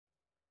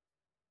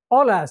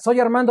Hola, soy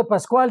Armando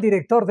Pascual,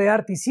 director de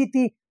Art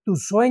City, tu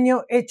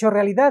sueño hecho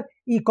realidad,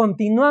 y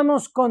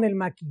continuamos con el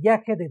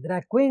maquillaje de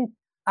Drag Queen.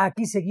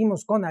 Aquí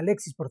seguimos con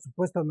Alexis, por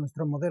supuesto,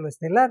 nuestro modelo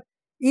estelar,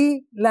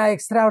 y la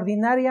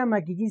extraordinaria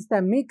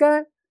maquillista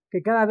Mika,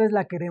 que cada vez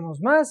la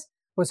queremos más.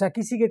 Pues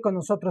aquí sigue con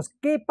nosotros.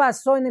 ¿Qué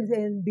pasó en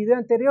el video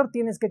anterior?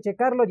 Tienes que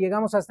checarlo.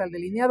 Llegamos hasta el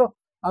delineado.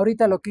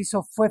 Ahorita lo que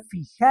hizo fue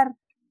fijar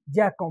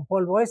ya con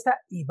polvo esta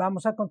y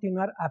vamos a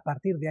continuar a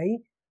partir de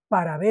ahí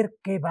para ver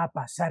qué va a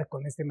pasar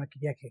con este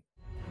maquillaje.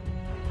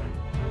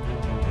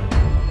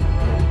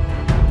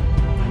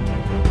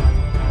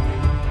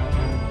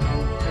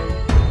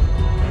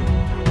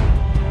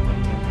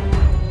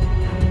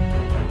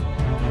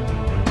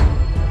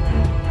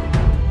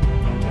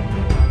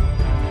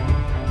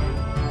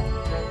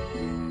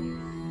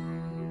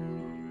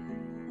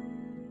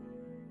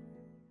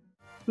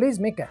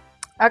 Please, Mika.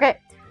 Okay,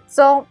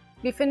 so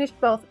we finished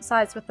both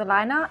sides with the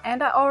liner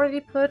and I already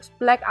put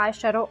black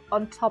eyeshadow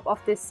on top of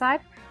this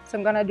side. So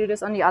I'm gonna do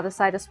this on the other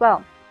side as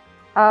well.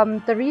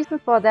 The reason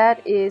for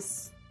that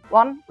is,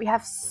 one, we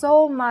have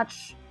so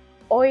much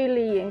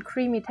oily and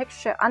creamy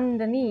texture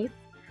underneath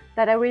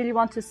that I really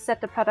want to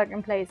set the product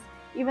in place.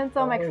 Even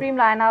though my cream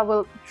liner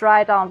will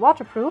dry down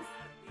waterproof,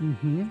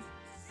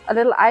 a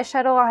little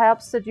eyeshadow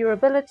helps the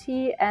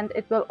durability and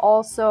it will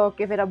also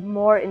give it a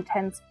more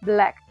intense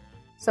black.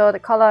 So the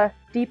color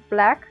Deep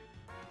Black,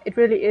 it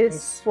really is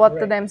it's what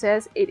the name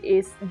says, it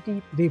is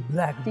deep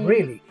black, deep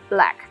really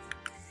black.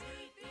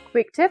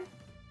 Quick tip,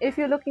 if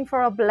you're looking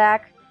for a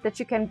black that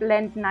you can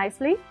blend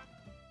nicely,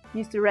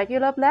 use the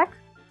regular black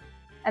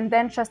and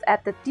then just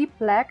add the deep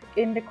black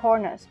in the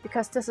corners,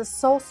 because this is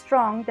so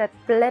strong that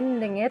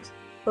blending it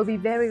will be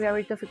very,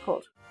 very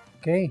difficult.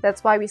 Okay.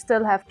 That's why we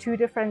still have two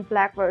different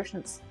black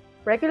versions.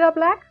 Regular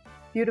black,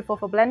 beautiful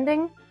for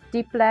blending.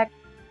 Deep black,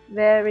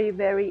 very,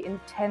 very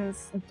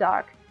intense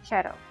dark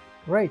shadow.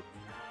 Great.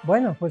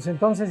 Bueno, pues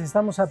entonces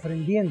estamos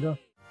aprendiendo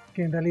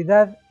que en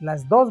realidad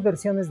las dos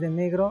versiones de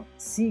negro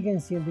siguen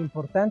siendo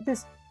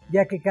importantes,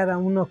 ya que cada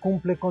uno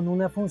cumple con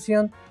una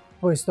función,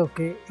 puesto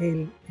que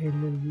el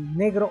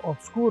negro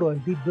oscuro,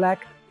 el deep black,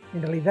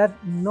 en realidad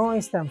no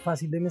es tan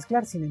fácil de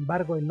mezclar, sin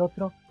embargo el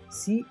otro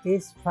sí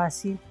es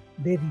fácil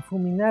de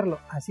difuminarlo.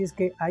 Así es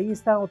que ahí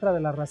está otra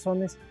de las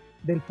razones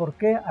del por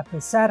qué, a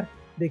pesar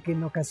de que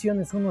en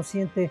ocasiones uno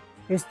siente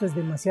esto es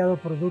demasiado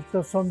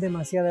producto, son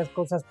demasiadas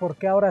cosas, ¿por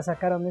qué ahora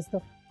sacaron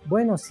esto?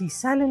 Bueno, si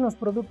salen los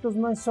productos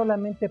no es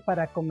solamente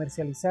para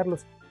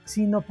comercializarlos,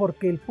 sino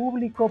porque el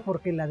público,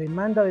 porque la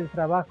demanda del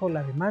trabajo,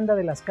 la demanda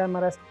de las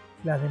cámaras,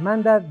 la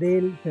demanda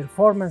del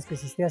performance que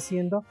se esté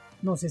haciendo,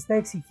 nos está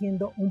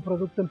exigiendo un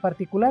producto en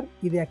particular,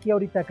 y de aquí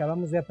ahorita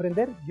acabamos de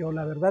aprender. Yo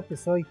la verdad te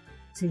soy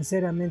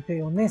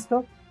sinceramente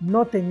honesto,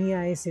 no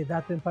tenía ese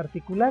dato en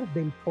particular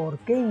del por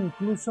qué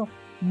incluso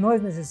no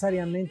es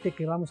necesariamente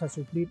que vamos a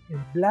suplir el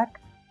black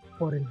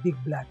por el deep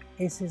black.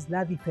 Esa es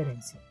la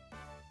diferencia.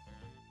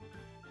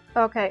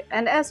 Okay,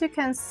 and as you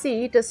can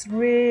see, this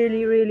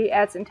really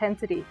adds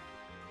intensity.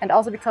 And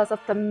also because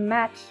of the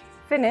matte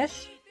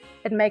finish,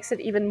 it makes it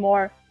even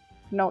more,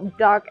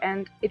 dark,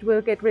 and it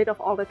will get rid of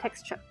all the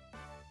texture.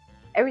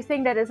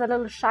 Everything that is a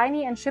little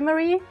shiny and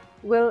shimmery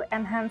will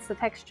enhance the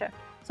texture.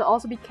 So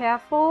also be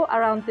careful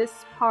around this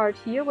part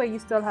here where you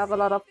still have a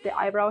lot of the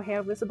eyebrow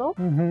hair visible.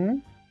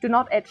 Do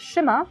not add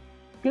shimmer.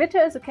 Glitter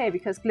is okay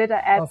because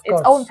glitter adds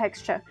its own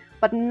texture,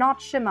 but not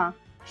shimmer.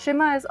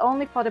 Shimmer is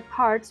only for the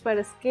parts where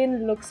the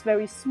skin looks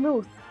very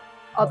smooth.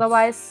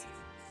 Otherwise,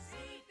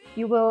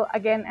 you will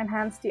again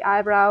enhance the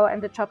eyebrow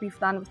and the job you've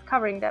done with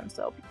covering them,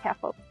 so be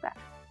careful with that.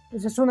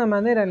 Esa es una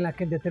manera en la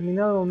que en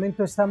determinado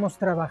momento estamos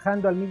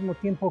trabajando al mismo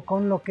tiempo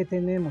con lo que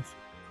tenemos.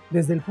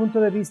 Desde el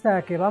punto de vista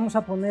a que vamos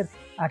a poner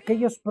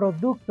aquellos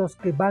productos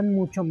que van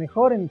mucho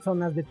mejor en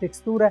zonas de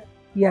textura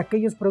y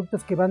aquellos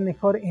productos que van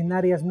mejor en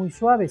áreas muy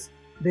suaves.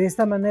 De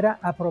esta manera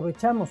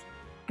aprovechamos,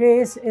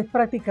 que es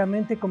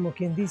prácticamente como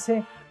quien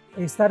dice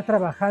estar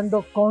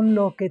trabajando con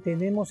lo que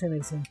tenemos en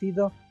el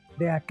sentido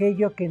de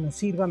aquello que nos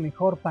sirva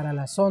mejor para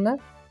la zona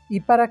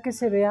y para que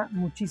se vea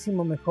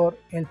muchísimo mejor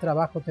el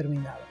trabajo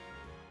terminado.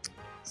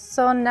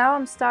 So now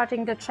I'm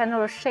starting the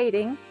general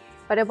shading,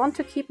 but I want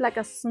to keep like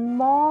a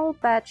small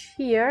batch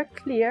here,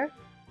 clear.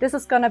 This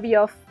is gonna be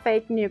a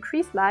fake new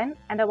crease line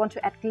and I want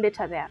to add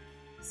glitter there.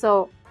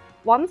 So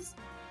once,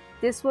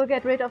 this will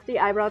get rid of the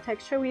eyebrow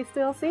texture we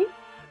still see.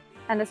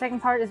 And the second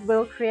part is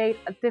will create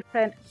a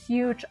different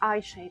huge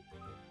eye shape.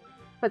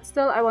 But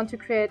still I want to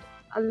create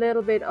a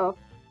little bit of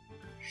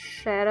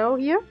shadow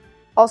here.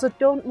 Also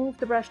don't move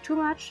the brush too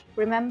much.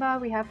 Remember,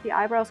 we have the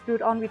eyebrows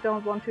glued on, we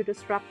don't want to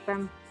disrupt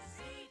them.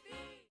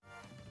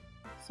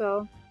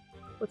 So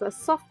with a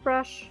soft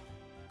brush,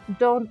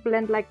 don't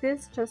blend like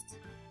this, just,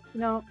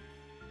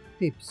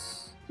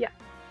 Tips. Yeah,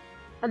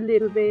 a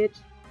little bit.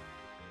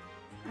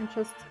 And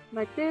just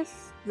like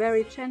this,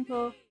 very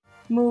gentle,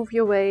 move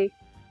your way.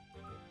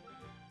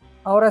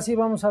 Ahora sí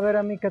vamos a ver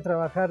a Mika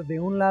trabajar de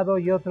un lado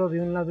y otro,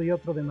 de un lado y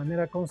otro de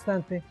manera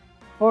constante,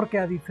 porque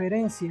a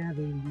diferencia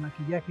del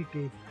maquillaje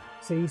que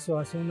se hizo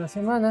hace unas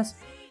semanas,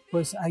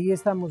 pues ahí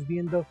estamos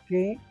viendo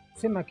que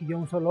se maquilló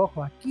un solo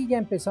ojo. Aquí ya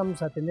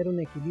empezamos a tener un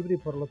equilibrio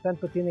y por lo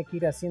tanto tiene que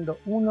ir haciendo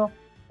uno,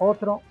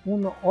 otro,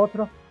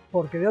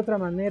 porque de otra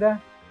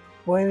manera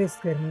puedes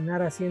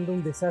terminar haciendo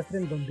un desastre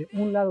en donde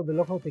un lado del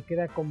ojo te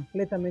queda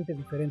completamente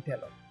diferente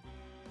al otro.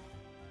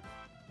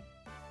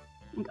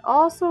 And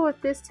also with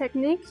this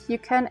technique, you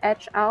can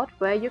edge out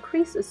where your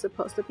crease is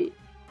supposed to be.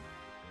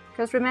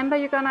 Because remember,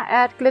 you're gonna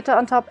add glitter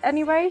on top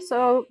anyway,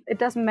 so it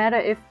doesn't matter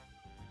if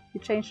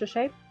you change the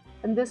shape.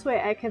 And this way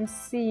I can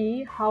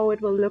see how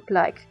it will look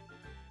like.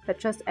 But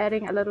just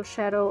adding a little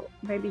shadow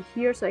maybe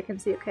here, so I can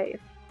see, okay,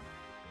 if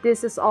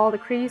this is all the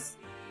crease,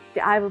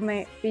 the eye will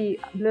be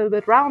a little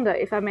bit rounder.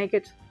 If I make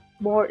it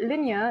more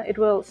linear, it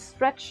will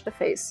stretch the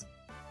face.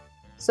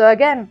 So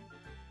again,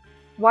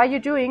 while you're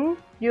doing,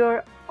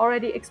 you're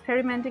already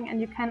experimenting and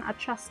you can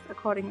adjust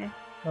accordingly.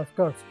 Of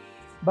course.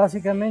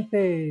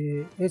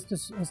 Básicamente esto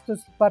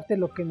es parte de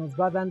lo que nos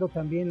va dando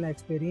también la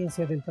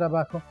experiencia del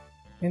trabajo,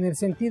 en el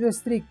sentido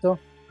estricto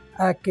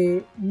a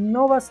que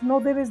no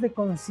debes de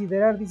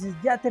considerar, dices,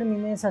 ya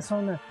terminé esa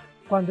zona.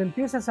 Cuando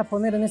empiezas a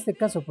poner, en este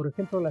caso, por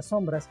ejemplo, las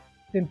sombras,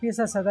 te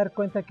empiezas a dar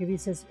cuenta que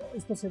dices,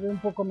 esto se ve un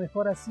poco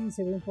mejor así,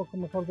 se ve un poco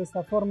mejor de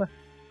esta forma,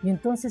 y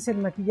entonces el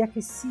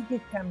maquillaje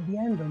sigue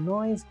cambiando.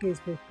 No es que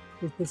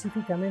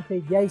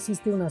específicamente ya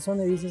hiciste una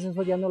zona y dices,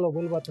 eso ya no lo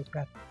vuelvo a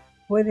tocar.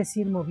 Puedes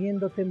ir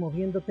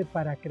moviéndote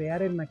para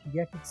crear el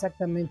maquillaje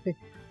exactamente,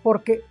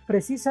 porque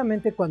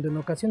precisamente cuando en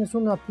ocasiones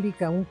uno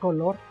aplica un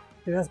color,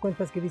 te das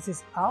cuenta que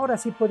dices, ahora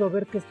sí puedo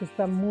ver que esto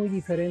está muy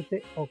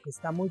diferente, o que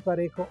está muy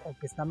parejo, o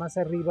que está más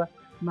arriba,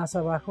 más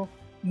abajo,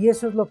 y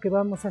eso es lo que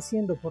vamos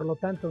haciendo. Por lo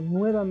tanto,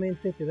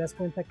 nuevamente te das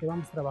cuenta que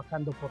vamos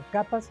trabajando por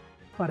capas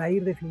para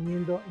ir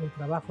definiendo el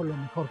trabajo lo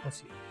mejor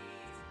posible.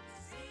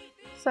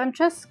 So I'm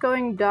just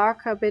going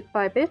darker bit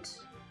by bit,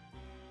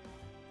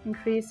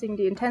 increasing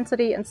the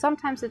intensity, and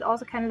sometimes it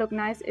also can look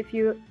nice if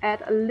you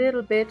add a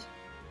little bit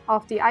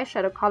of the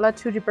eyeshadow color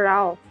to the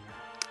brow.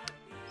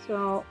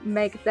 So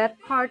make that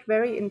part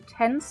very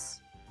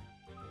intense.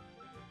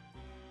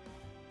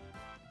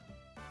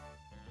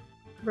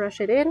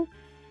 Brush it in.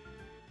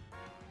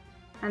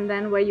 And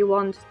then where you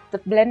want the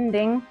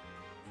blending,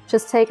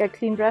 just take a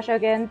clean brush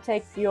again,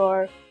 take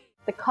the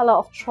color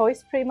of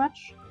choice pretty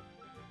much,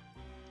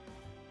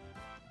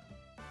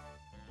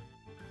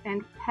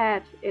 and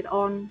pat it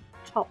on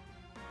top.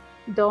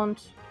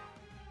 Don't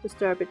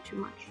disturb it too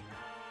much.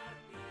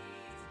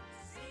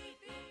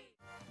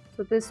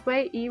 So this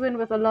way, even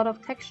with a lot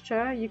of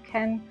texture, you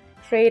can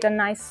create a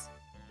nice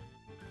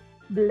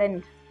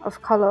blend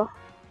of color.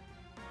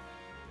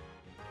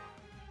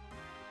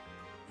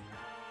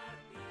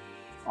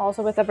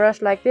 Also with a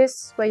brush like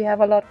this, where you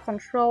have a lot of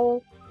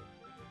control.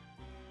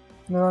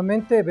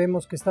 Nuevamente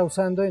vemos que está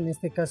usando en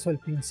este caso el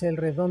pincel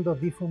redondo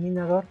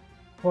difuminador.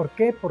 ¿Por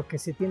qué? Porque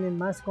se tiene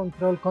más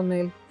control con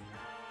él.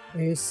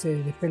 Es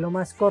de pelo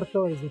más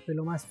corto, es de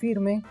pelo más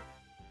firme,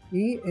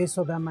 y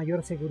eso da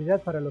mayor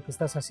seguridad para lo que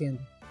estás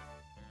haciendo.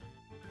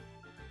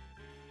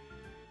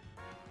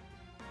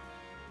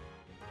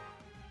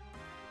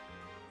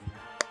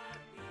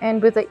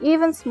 And with an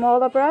even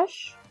smaller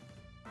brush,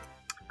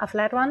 a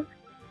flat one,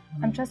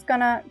 I'm just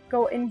gonna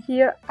go in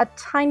here a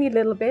tiny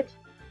little bit.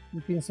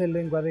 Un pincel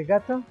lengua de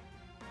gato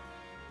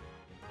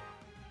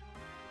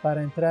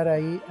para entrar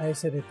ahí a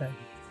ese detalle.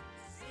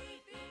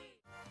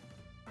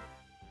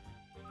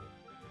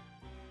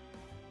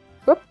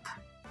 Whoop.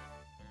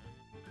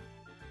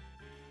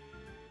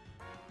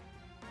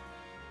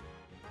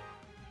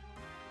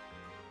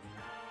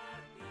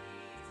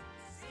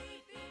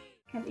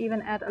 Can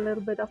even add a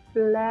little bit of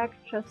black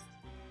just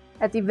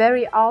at the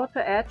very outer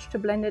edge to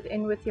blend it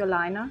in with your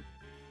liner.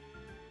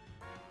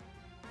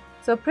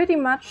 So pretty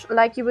much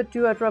like you would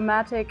do a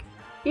dramatic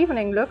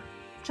evening look,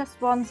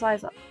 just one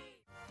size up.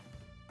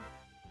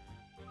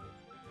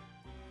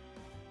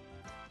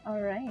 All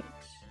right.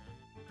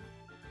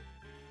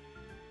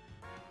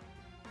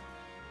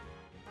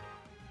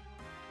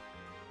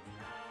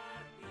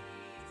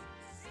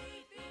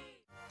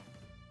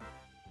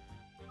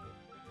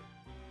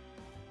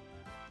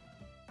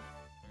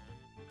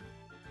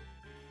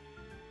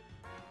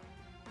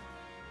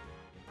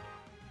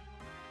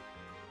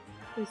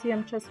 You see,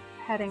 I'm just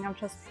patting, I'm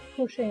just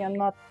pushing, I'm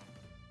not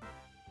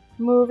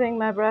moving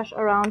my brush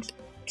around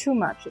too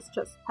much. It's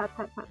just pat,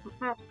 pat, pat, pat,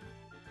 pat.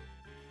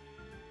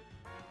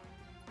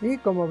 Y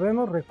como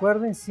vemos,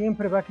 recuerden,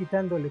 siempre va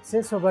quitando el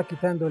exceso, va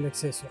quitando el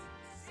exceso.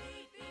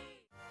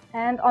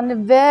 And on the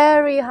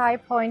very high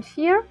point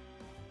here,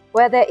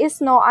 where there is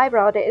no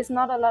eyebrow, there is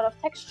not a lot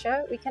of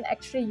texture, we can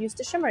actually use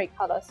the shimmery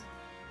colors.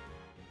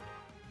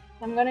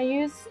 I'm gonna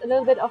use a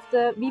little bit of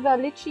the Viva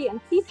Lychee and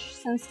Peach,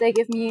 since they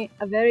give me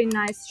a very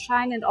nice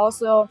shine and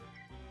also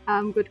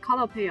good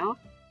color payoff.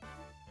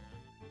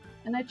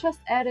 And I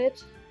just add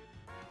it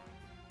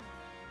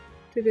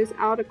to this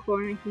outer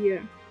corner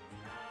here.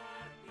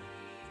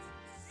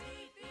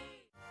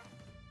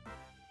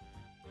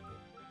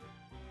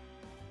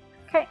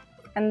 Okay,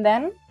 and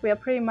then we are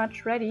pretty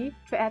much ready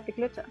to add the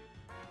glitter.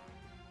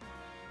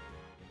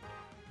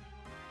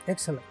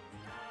 Excellent.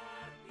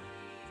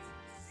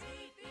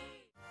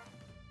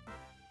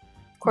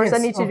 course, I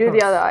need to do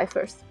the other eye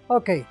first.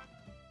 Ok.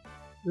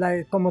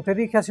 Como te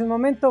dije hace un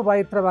momento, va a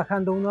ir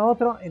trabajando uno a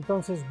otro.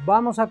 Entonces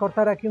vamos a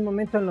cortar aquí un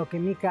momento en lo que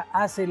Mika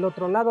hace el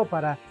otro lado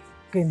para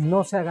que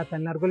no se haga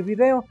tan largo el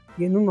video.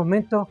 Y en un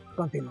momento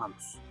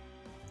continuamos.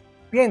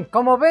 Bien,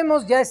 como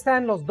vemos ya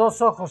están los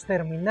dos ojos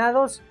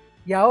terminados.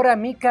 Y ahora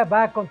Mika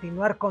va a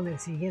continuar con el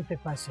siguiente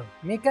paso.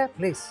 Mika,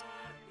 please.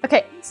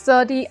 Okay,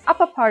 so the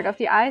upper part of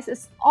the eyes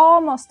is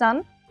almost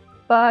done.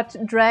 But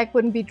drag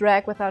wouldn't be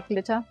drag without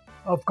glitter.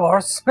 Of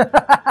course.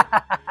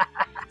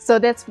 So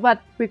that's what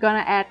we're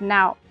gonna add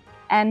now.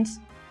 And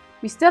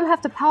we still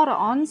have the powder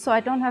on, so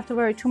I don't have to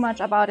worry too much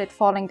about it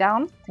falling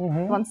down.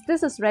 Once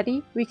this is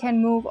ready, we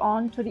can move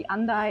on to the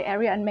under eye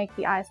area and make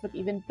the eyes look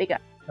even bigger.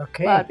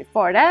 Okay. But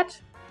before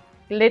that,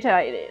 glitter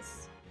it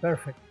is.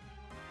 Perfect.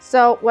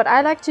 So what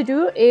I like to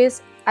do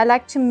is I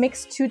like to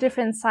mix two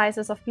different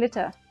sizes of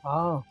glitter.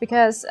 Oh.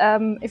 Because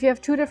if you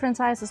have two different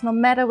sizes, no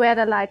matter where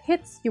the light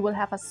hits, you will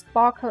have a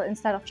sparkle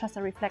instead of just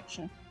a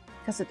reflection.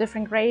 Because a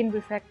different grain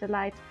reflects the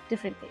light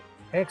differently.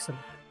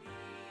 Excellent.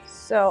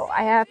 So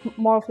I have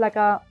more of like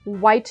a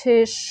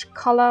whitish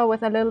color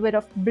with a little bit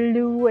of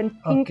blue and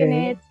pink in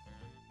it.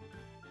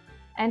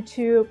 And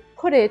to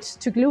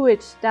glue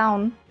it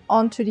down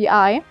onto the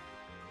eye,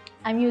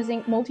 I'm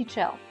using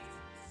multi-gel.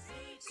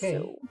 Okay.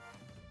 So,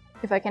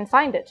 if I can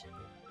find it.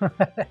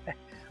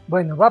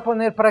 Bueno, va a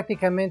poner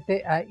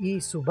prácticamente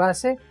ahí su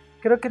base.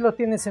 Creo que lo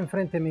tienes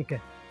enfrente, Mika.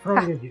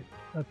 From you.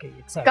 Okay,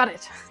 exactly. Got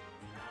it.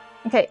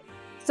 Okay.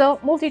 So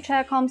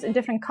multi-gel comes in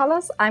different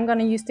colors. I'm going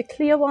to use the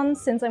clear one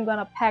since I'm going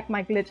to pack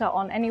my glitter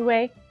on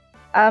anyway.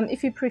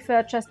 If you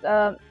prefer just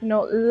a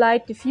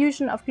light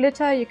diffusion of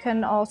glitter, you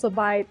can also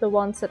buy the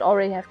ones that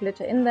already have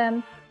glitter in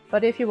them.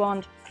 But if you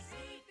want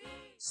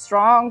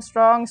strong,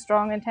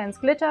 intense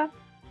glitter,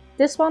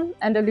 this one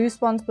and the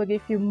loose ones will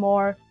give you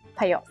more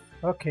payoff.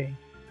 Okay.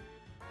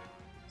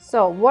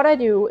 So what I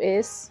do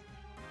is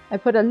I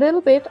put a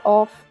little bit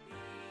of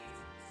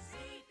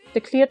the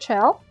clear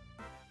gel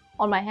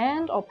on my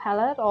hand or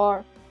palette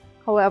or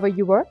however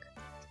you work.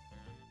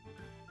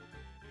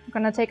 I'm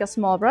gonna take a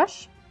small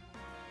brush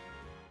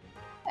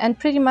and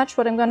pretty much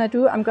what I'm gonna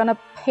do, I'm gonna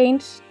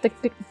paint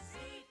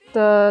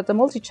the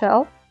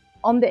multi-gel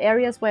on the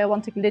areas where I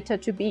want the glitter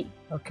to be.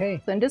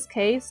 Okay. So in this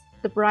case,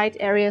 the bright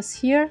areas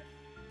here,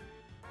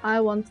 I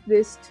want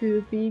this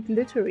to be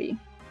glittery.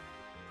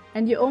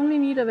 And you only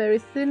need a very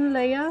thin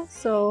layer,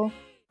 so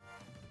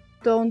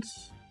don't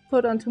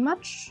put on too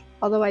much,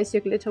 otherwise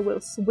your glitter will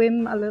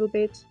swim a little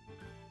bit.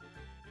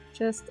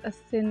 Just a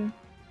thin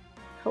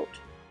coat.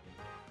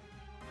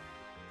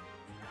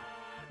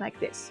 Like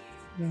this.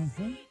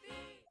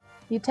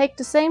 You take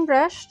the same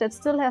brush that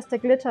still has the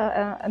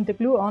glitter and the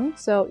glue on,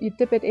 so you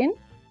dip it in,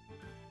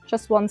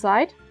 just one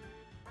side.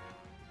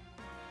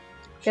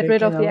 Get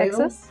rid of the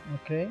excess.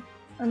 Okay.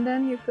 And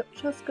then you're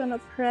just gonna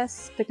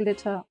press the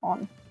glitter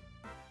on.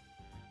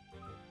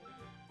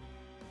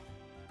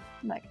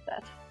 Like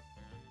that.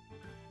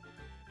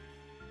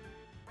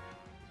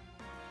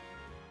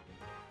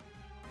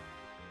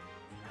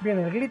 Bien,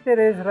 el glitter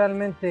es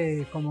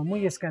realmente como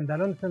muy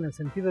escandaloso en el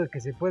sentido de que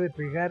se puede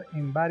pegar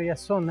en varias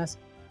zonas,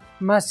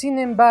 más sin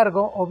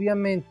embargo,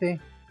 obviamente,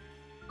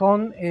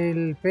 con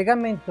el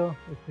pegamento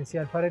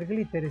especial para el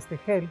glitter, este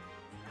gel,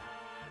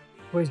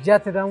 pues ya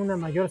te da una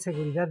mayor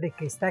seguridad de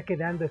que está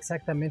quedando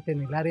exactamente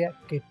en el área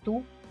que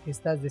tú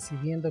estás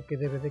decidiendo que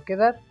debe de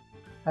quedar.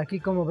 Aquí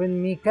como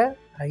ven Mika,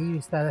 ahí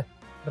está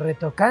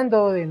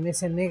retocando en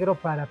ese negro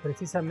para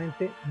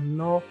precisamente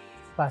no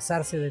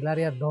pasarse del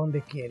área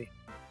donde quiere.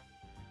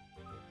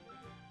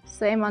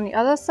 Same on the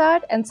other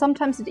side, and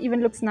sometimes it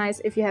even looks nice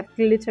if you have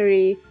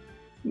glittery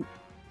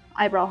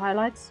eyebrow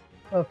highlights.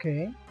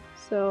 Okay.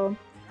 So,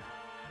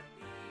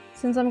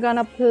 since I'm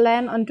gonna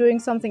plan on doing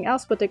something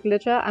else with the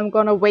glitter, I'm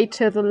gonna wait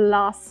till the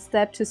last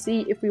step to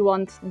see if we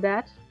want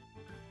that.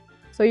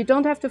 So you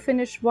don't have to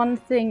finish one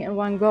thing in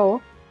one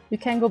go. You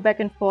can go back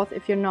and forth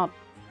if you're not,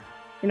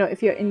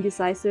 if you're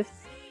indecisive.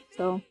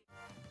 So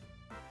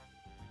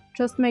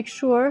just make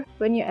sure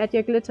when you add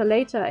your glitter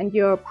later and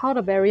your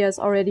powder barrier is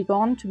already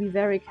gone to be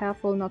very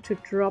careful not to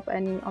drop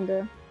any on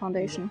the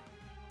foundation.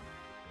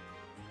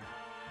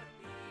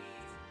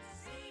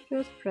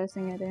 Just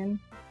pressing it in.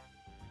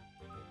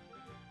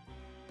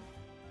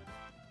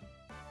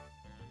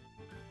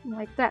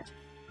 Like that.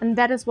 And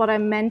that is what I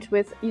meant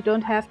with you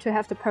don't have to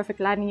have the perfect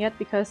lining yet,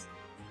 because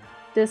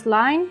this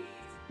line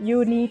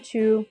you need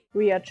to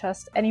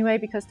readjust anyway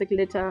because the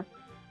glitter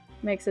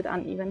makes it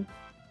uneven.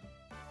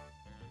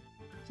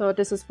 So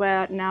this is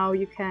where now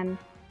you can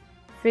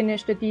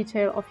finish the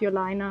detail of your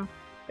liner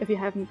if you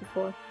haven't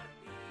before.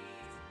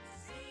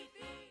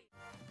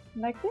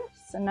 Like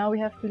this. And now we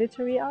have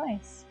glittery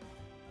eyes.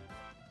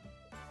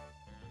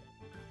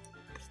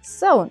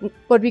 So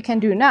what we can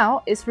do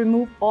now is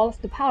remove all of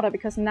the powder,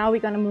 because now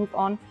we're going to move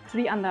on to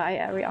the under eye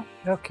area.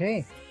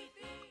 Okay.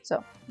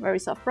 So, very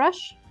soft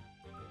brush.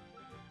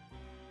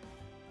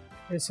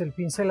 Es el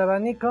pincel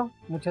abanico.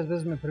 Muchas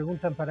veces me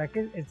preguntan para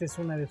qué. Esta es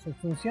una de sus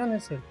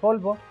funciones, el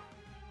polvo.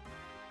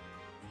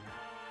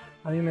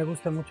 A mí me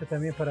gusta mucho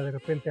también para de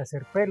repente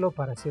hacer pelo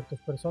para ciertos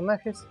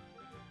personajes.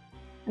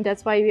 And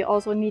that's why we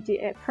also need the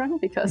apron,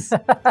 because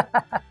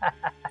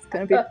it's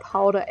going to be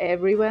powder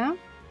everywhere.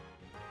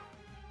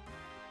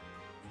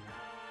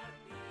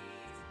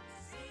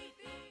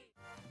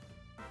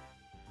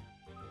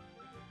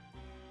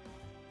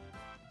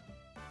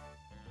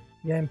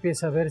 Ya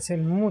empieza a verse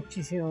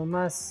muchísimo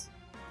más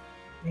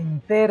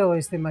entero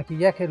este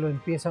maquillaje, lo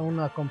empieza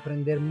uno a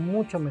comprender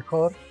mucho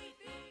mejor.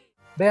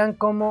 Vean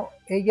cómo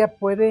ella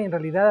puede, en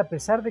realidad, a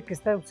pesar de que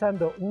está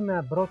usando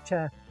una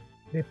brocha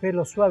de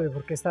pelo suave,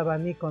 porque esta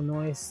abanico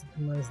no es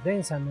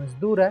densa, no es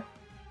dura,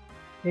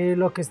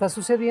 lo que está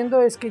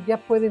sucediendo es que ya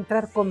puede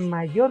entrar con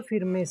mayor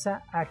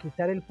firmeza a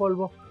quitar el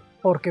polvo,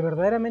 porque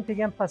verdaderamente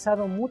ya han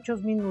pasado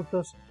muchos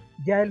minutos,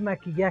 ya el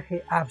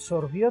maquillaje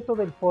absorbió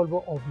todo el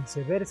polvo, o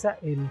viceversa,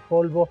 el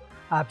polvo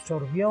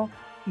absorbió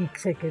y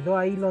se quedó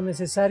ahí lo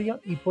necesario,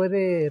 y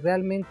puede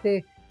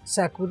realmente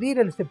sacudir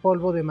este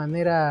polvo de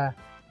manera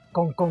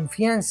con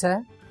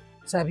confianza,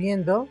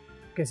 sabiendo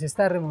que se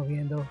está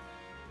removiendo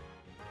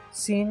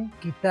sin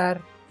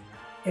quitar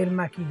el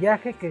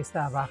maquillaje que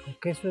está abajo,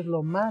 que eso es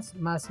lo más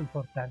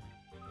importante.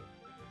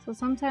 So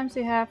sometimes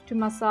you have to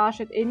massage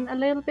it in a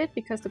little bit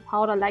because the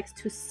powder likes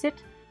to sit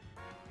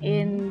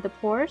in the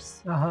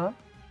pores.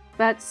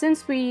 But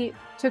since we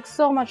took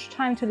so much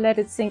time to let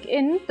it sink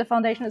in, the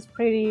foundation is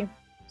pretty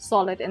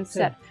solid and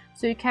set.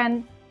 So you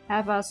can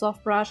have a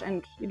soft brush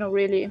and, you know,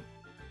 really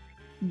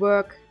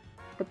work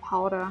the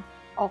powder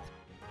off.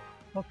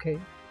 Okay.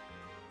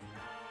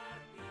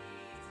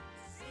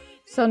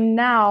 So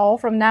now,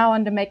 from now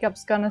on, the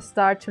makeup's gonna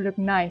start to look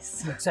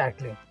nice.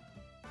 Exactly.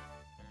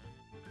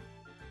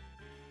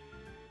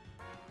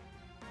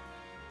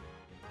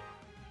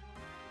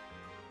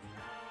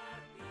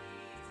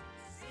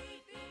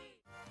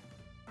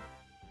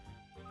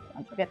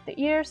 Don't forget the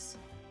ears.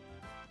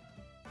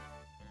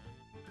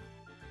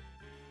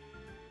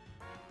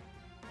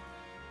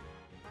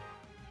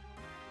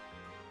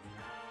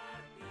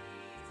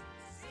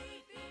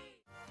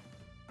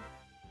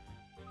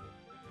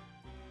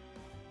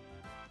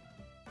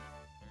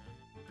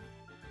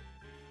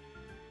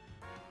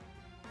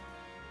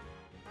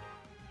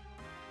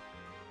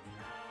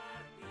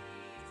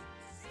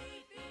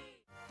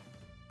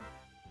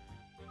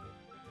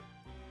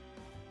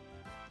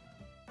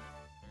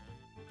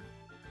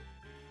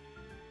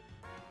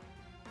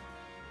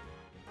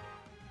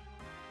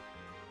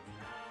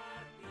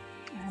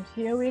 And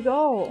here we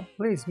go.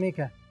 Please,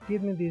 Mika,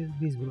 give me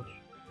this brush.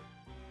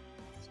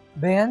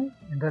 Vean,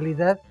 en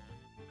realidad,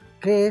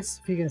 ¿qué es?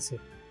 Fíjense,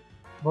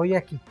 voy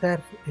a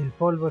quitar el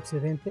polvo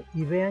excedente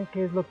y vean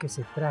qué es lo que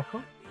se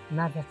trajo.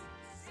 Nada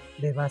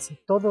de base.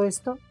 Todo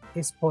esto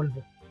es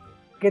polvo.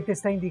 ¿Qué te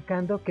está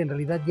indicando? Que en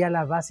realidad ya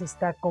la base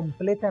está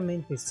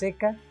completamente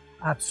seca,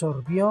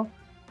 absorbió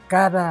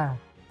cada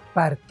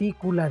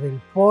partícula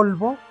del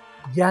polvo,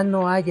 ya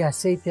no hay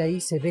aceite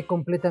ahí, se ve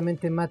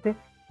completamente mate,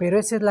 pero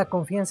esa es la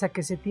confianza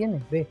que se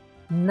tiene. Ve,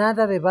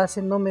 nada de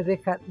base, no me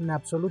deja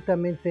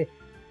absolutamente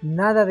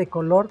nada de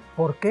color.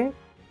 ¿Por qué?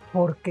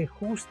 Porque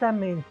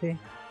justamente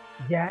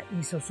ya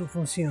hizo su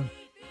función.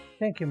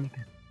 Thank you,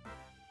 Mika.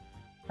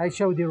 I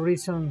showed the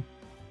reason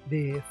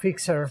the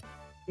fixer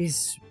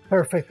is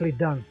perfectly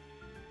done.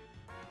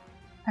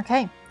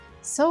 Okay,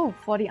 so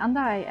for the under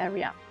eye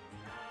area,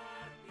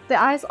 the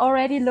eyes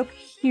already look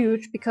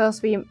huge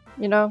because we,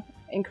 you know,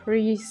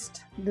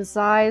 increased the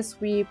size,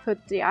 we put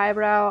the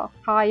eyebrow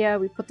higher,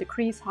 we put the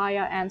crease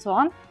higher, and so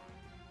on.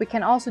 We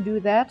can also do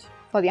that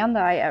for the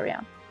under eye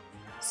area.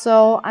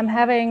 So I'm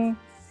having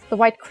the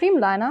white cream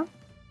liner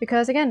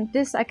because, again,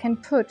 this I can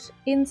put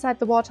inside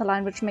the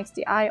waterline, which makes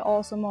the eye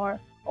also more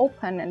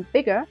open and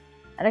bigger.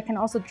 And I can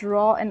also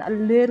draw in a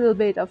little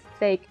bit of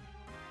fake,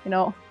 you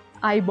know,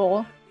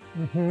 eyeball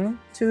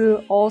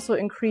to also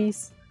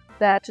increase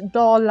that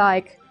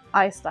doll-like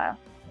eye style.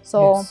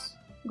 So yes.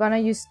 I'm gonna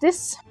use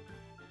this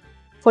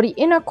for the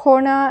inner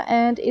corner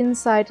and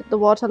inside the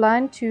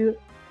waterline to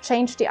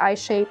change the eye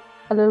shape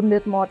a little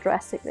bit more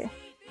drastically.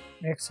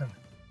 Excellent.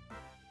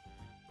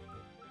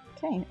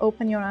 Okay,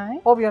 open your eye.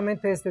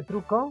 Obviamente este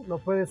truco lo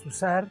puedes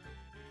usar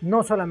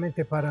no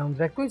solamente para un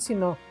drag queen,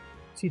 sino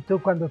si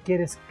tú cuando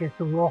quieres que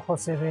tu ojo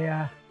se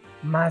vea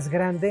más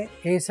grande,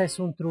 ese es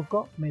un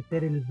truco,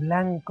 meter el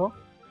blanco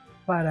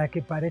para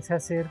que parezca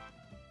ser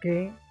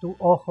que tu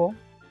ojo,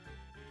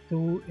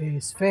 tu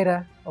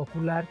esfera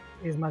ocular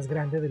es más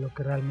grande de lo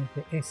que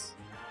realmente es,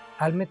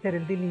 al meter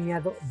el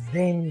delineado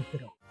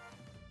dentro.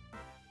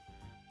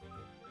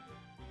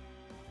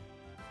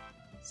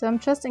 So I'm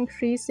just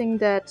increasing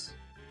that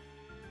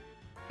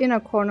inner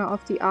corner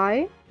of the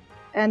eye,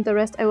 and the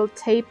rest I will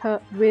taper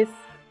with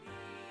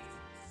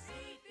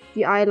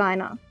the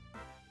eyeliner.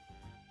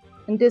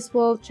 And this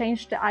will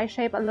change the eye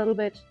shape a little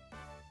bit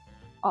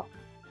up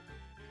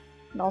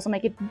and also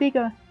make it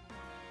bigger.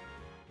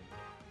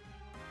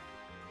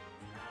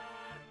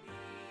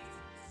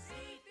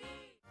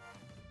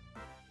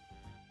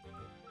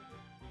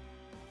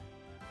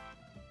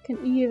 You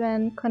can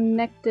even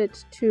connect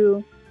it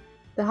to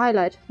the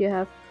highlight you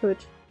have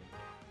put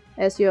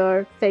as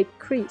your fake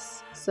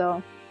crease.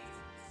 So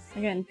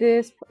again,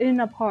 this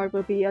inner part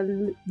will be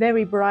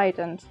very bright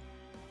and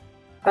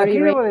Aquí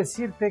debo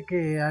decirte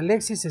que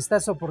Alexis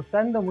está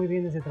soportando muy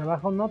bien ese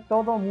trabajo, no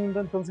todo mundo,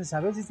 entonces a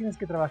veces tienes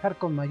que trabajar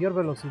con mayor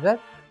velocidad.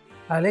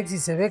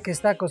 Alexis se ve que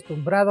está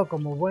acostumbrado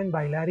como buen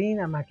bailarín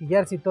a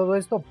maquillarse y todo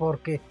esto,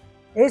 porque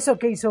eso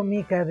que hizo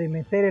Mika de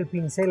meter el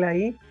pincel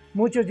ahí,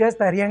 muchos ya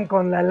estarían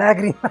con la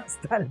lágrima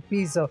hasta el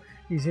piso,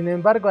 y sin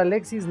embargo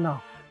Alexis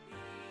no.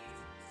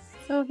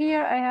 So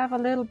here I have a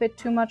little bit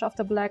too much of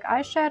the black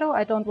eyeshadow.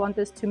 I don't want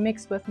this to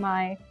mix with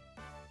my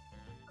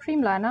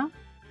cream liner.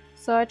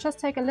 So I just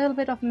take a little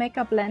bit of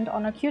Makeup Blend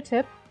on a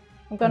Q-tip.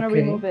 I'm gonna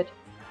remove it.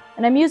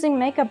 And I'm using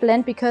Makeup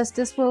Blend because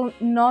this will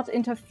not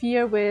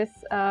interfere with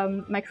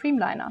my cream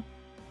liner.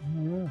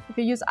 If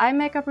you use eye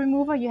makeup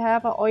remover, you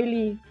have an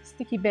oily,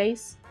 sticky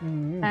base.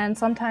 And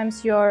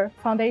sometimes your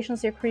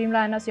foundations, your cream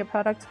liners, your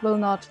products will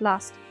not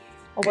last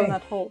or will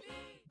not hold.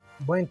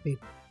 Buen tip.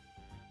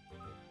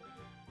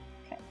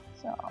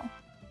 So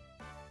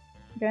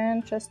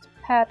again, just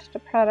pat the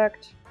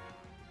product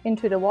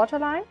into the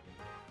waterline,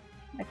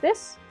 like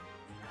this.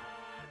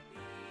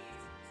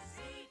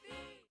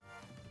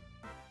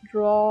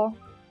 Draw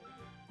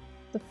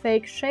the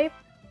fake shape,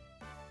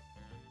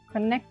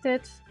 connect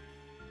it.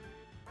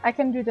 I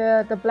can do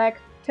the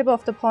black tip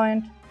of the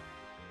point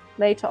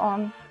later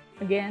on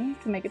again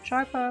to make it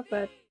sharper,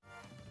 but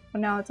for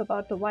now it's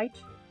about the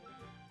white.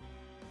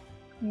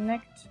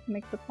 Connect,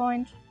 make the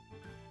point.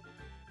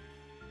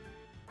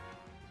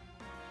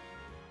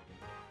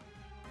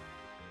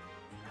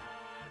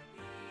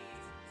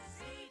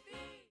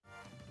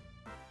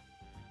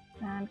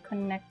 And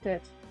connect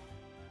it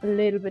a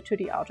little bit to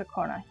the outer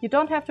corner. You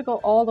don't have to go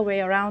all the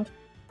way around.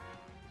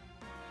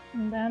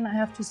 And then I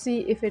have to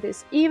see if it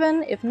is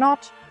even. If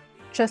not,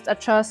 just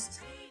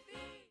adjust.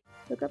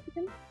 Look up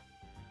again.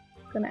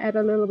 Gonna add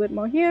a little bit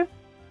more here.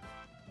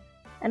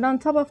 And on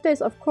top of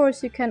this, of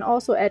course, you can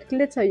also add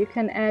glitter. You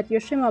can add your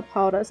shimmer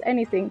powders,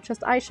 anything,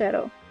 just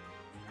eyeshadow.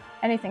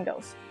 Anything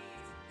goes.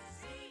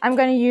 I'm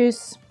gonna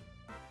use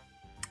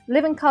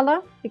Living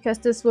Color because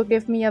this will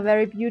give me a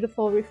very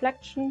beautiful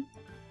reflection.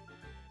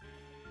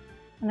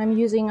 And I'm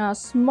using a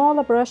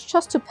smaller brush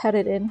just to pat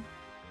it in.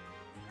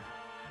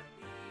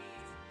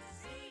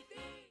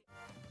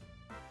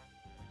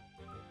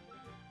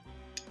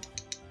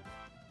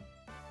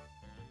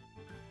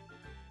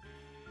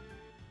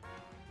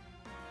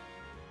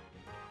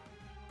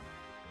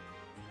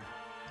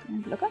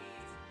 And look up.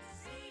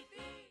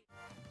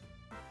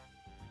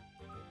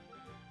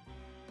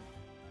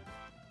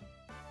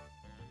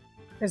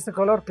 Este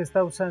color que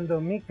está usando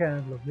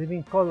Mika, los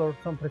Living Color,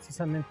 son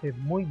precisamente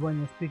muy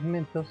buenos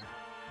pigmentos.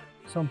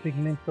 Son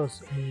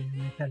pigmentos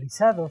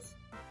metalizados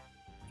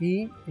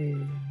y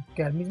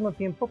que al mismo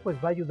tiempo pues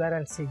va a ayudar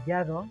al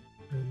sellado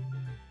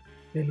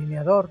del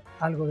delineador,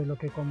 algo de lo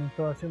que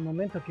comentó hace un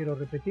momento, quiero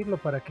repetirlo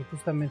para que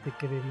justamente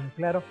quede bien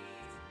claro.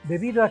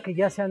 Debido a que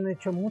ya se han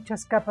hecho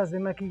muchas capas de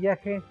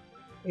maquillaje,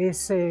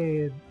 es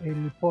el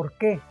por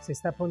qué se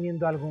está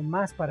poniendo algo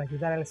más para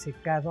ayudar al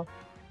secado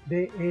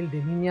del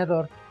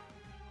delineador,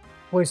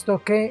 puesto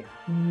que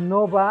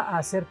no va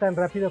a ser tan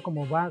rápido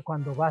como va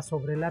cuando va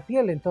sobre la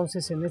piel.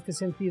 Entonces en este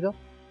sentido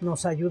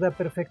nos ayuda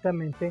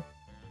perfectamente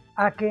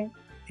a que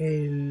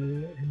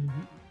el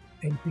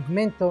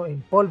pigmento,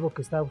 el polvo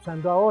que está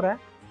usando ahora,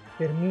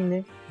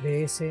 termine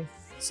de ese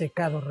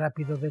secado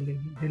rápido del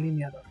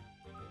delineador.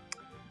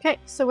 Okay,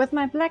 so with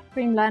my black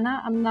cream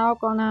liner, I'm now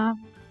gonna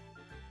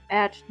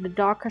add the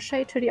darker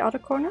shade to the outer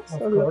corner.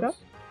 So look up.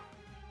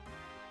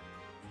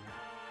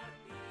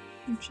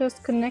 I'm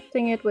just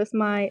connecting it with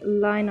my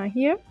liner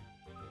here.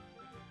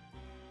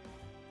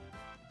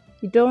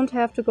 You don't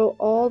have to go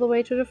all the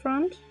way to the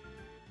front.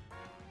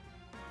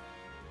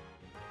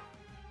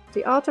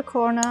 The outer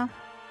corner,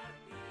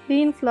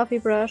 clean fluffy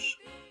brush,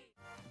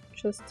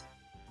 just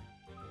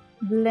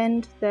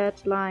blend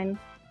that line,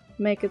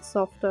 make it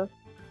softer.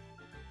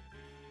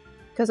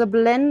 Because a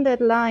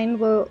blended line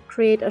will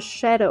create a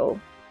shadow,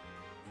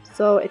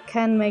 so it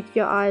can make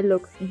your eye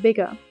look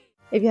bigger.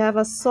 If you have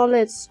a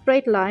solid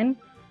straight line,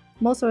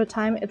 most of the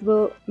time it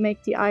will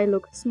make the eye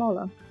look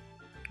smaller.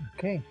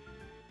 Okay.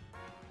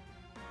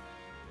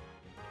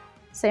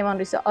 Same on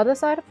the other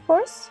side, of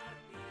course.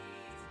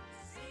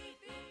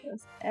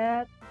 Just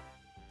add,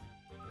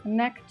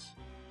 connect.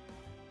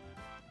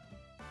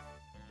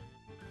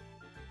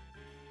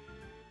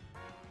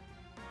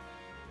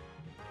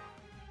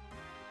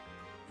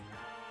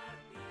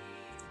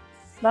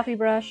 Fluffy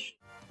brush,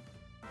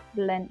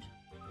 blend.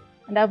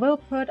 And I will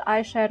put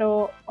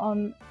eyeshadow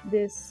on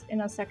this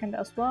in a second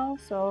as well,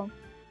 so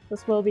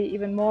this will be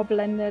even more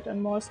blended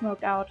and more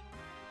smoked out.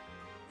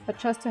 But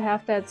just to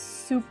have that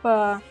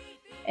super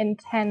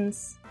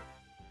intense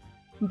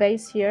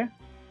base here,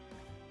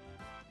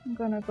 I'm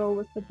gonna go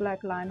with the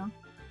black liner.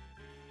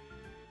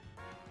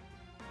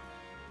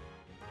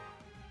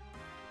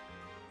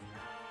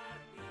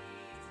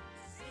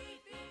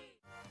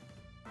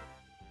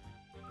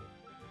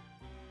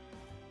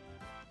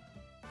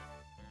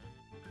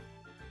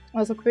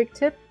 Also, quick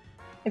tip,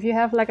 if you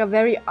have like a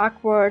very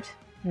awkward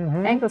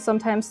angle,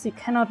 sometimes you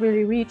cannot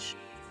really reach,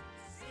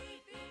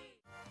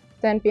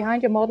 then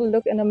behind your model,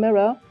 look in the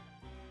mirror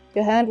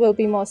your hand will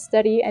be more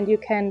steady and you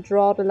can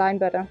draw the line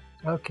better.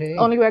 Okay.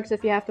 Only works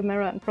if you have the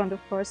mirror in front, of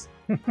course.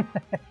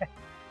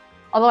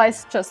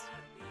 Otherwise, just...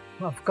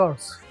 Of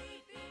course.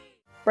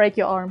 break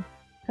your arm.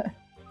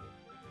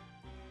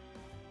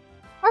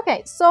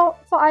 Okay, so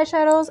for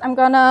eyeshadows, I'm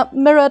gonna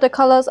mirror the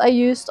colors I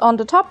used on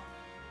the top.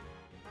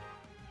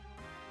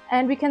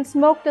 And we can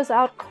smoke this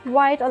out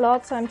quite a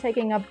lot, so I'm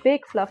taking a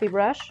big fluffy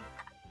brush.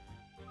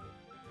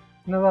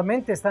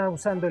 Nuevamente está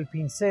usando el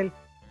pincel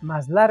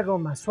más largo,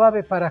 más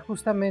suave para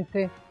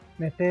justamente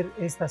meter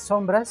estas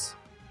sombras.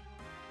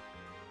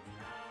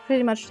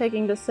 Pretty much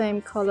taking the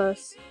same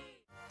colors.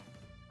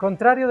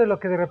 Contrario de lo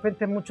que de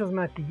repente muchos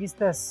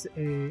maquillistas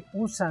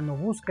usan o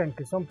buscan,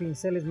 que son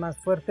pinceles más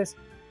fuertes,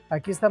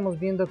 aquí estamos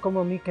viendo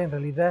cómo Mika en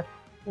realidad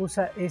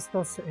usa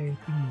estos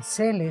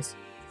pinceles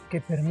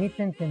que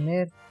permiten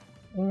tener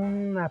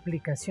una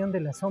aplicación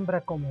de la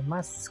sombra como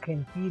más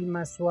gentil,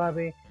 más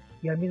suave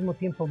y al mismo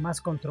tiempo más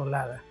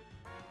controlada.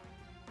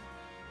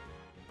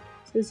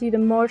 So you see, the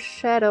more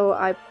shadow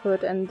I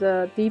put and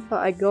the deeper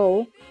I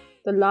go,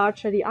 the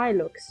larger the eye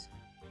looks.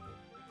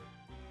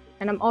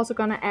 And I'm also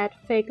gonna add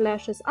fake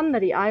lashes under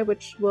the eye,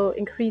 which will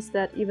increase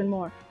that even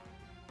more.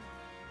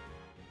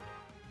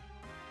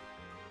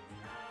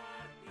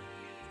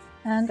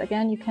 And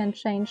again, you can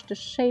change the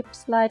shape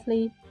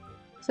slightly.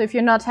 So if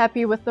you're not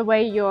happy with the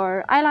way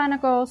your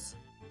eyeliner goes,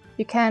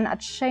 you can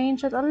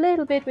change it a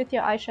little bit with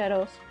your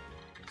eyeshadows.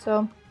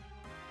 So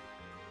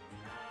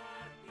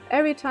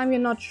every time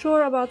you're not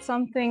sure about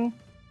something,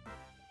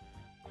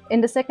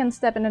 in the second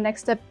step and the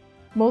next step,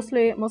 most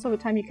of the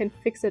time you can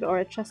fix it or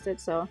adjust it.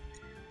 So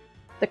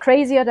the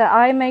crazier the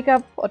eye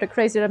makeup or the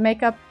crazier the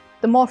makeup,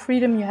 the more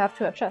freedom you have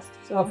to adjust.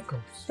 So of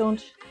course.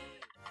 Don't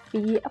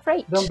be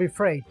afraid. Don't be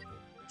afraid.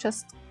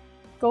 Just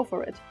go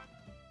for it.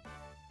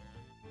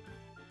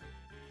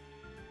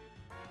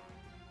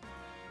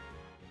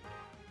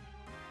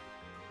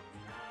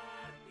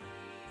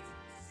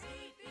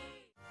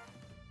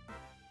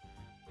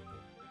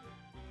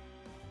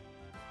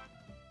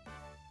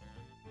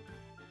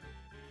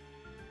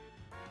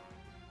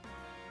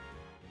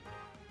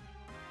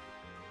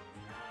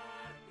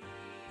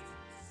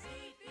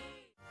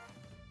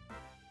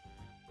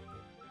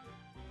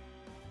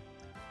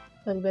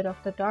 A little bit of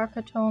the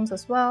darker tones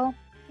as well.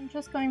 I'm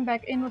just going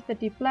back in with the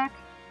deep black.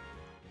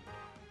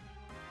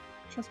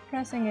 Just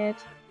pressing it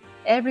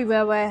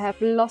everywhere where I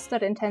have lost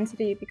that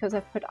intensity because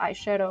I've put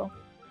eyeshadow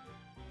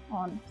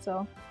on.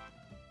 So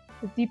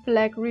the deep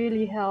black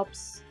really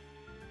helps,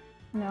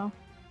 you know,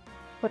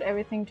 put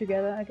everything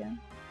together again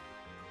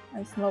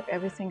and smoke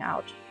everything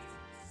out.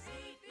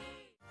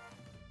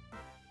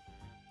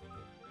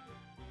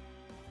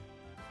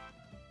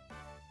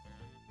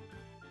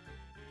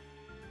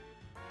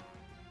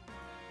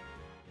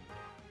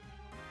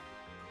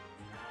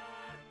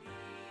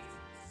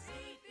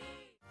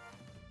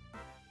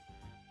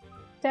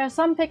 There are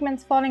some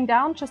pigments falling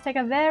down, just take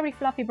a very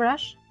fluffy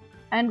brush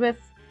and with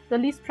the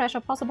least pressure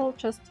possible,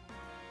 just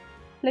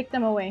flick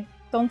them away.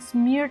 Don't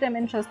smear them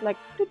in, just like,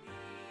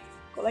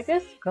 go like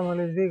this. Como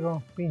les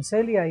digo,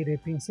 pincel y aire,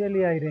 pincel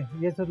y aire.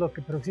 Y esto es lo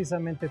que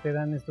precisamente te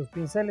dan estos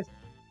pinceles,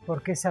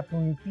 porque esa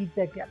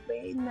puntita que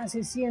apenas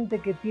se siente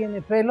que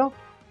tiene pelo,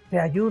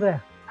 te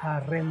ayuda a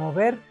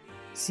remover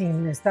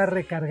sin estar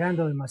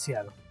recargando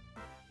demasiado.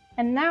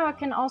 And now I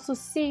can also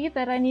see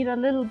that I need a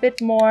little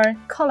bit more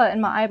color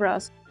in my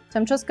eyebrows. So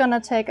I'm just gonna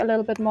take a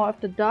little bit more of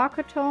the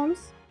darker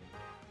tones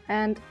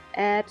and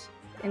add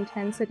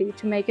intensity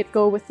to make it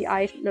go with the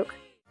eye look.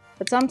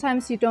 But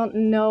sometimes you don't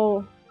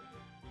know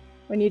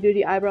when you do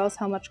the eyebrows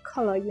how much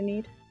color you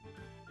need.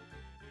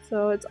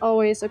 So it's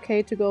always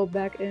okay to go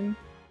back in.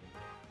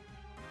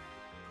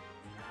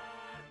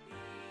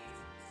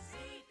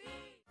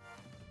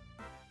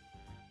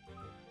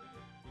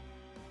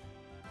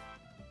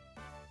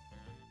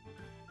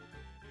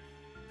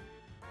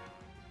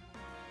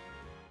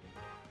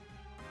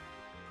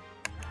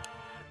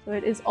 So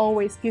it is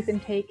always give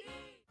and take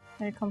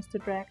when it comes to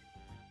drag.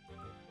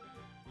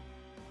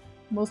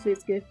 Mostly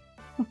it's give.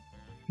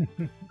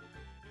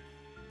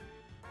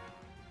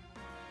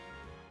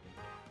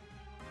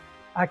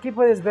 Aquí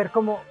puedes ver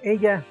cómo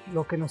ella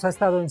lo que nos ha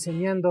estado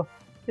enseñando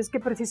es que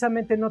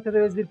precisamente no te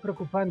debes de ir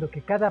preocupando,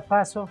 que cada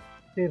paso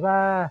te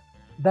va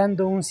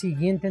dando un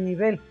siguiente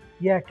nivel.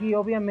 Y aquí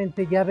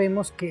obviamente ya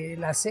vemos que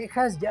las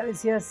cejas, ya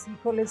decías,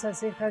 híjole, esas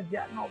cejas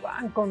ya no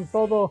van con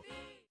todo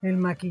el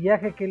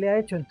maquillaje que le ha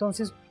hecho,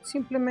 entonces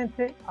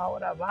simplemente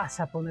ahora vas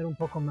a poner un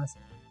poco más.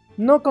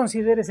 No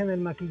consideres en el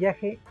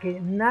maquillaje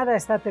que nada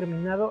está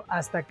terminado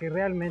hasta que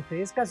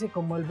realmente es casi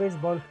como el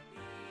béisbol.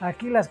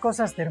 Aquí las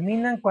cosas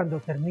terminan cuando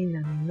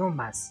terminan y no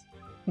más.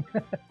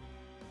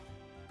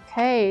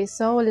 Okay,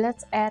 so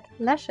let's add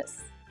lashes.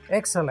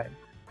 Excellent.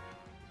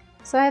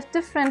 So I have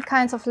different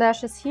kinds of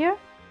lashes here.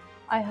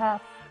 I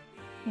have,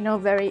 you know,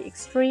 very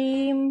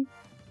extreme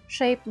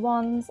shaped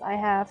ones. I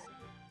have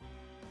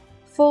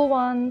full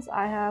ones,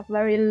 I have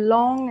very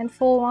long and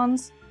full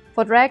ones.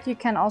 For drag you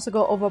can also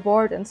go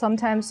overboard and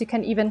sometimes you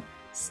can even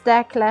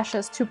stack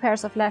lashes, 2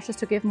 pairs of lashes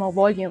to give more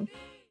volume.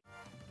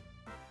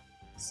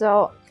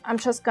 So I'm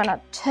just gonna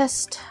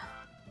test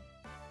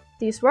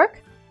these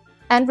work.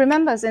 And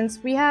remember,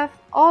 since we have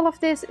all of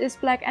this is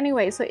black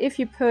anyway, so if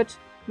you put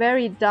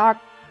very dark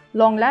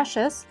long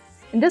lashes,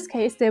 in this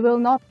case they will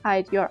not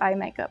hide your eye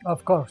makeup.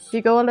 Of course. If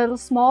you go a little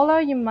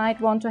smaller, you might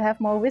want to have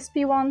more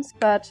wispy ones,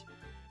 but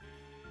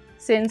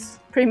since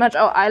pretty much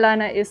our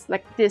eyeliner is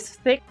like this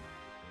thick,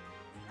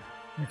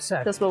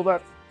 exactly, this will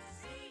work.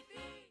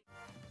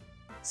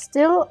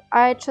 Still,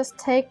 I just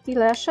take the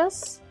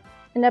lashes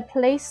and I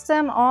place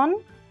them on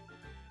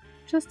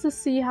just to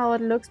see how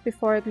it looks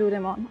before I glue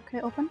them on.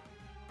 Okay, open.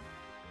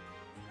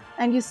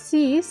 And you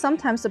see,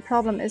 sometimes the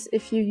problem is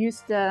if you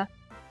use the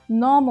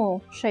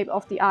normal shape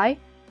of the eye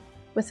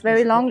with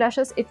very long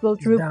lashes, it will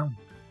droop down.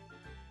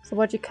 So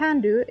what you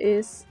can do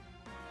is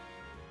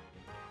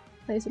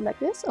place it like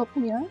this,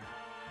 open the eye.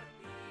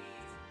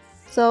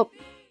 So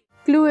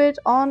glue it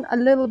on a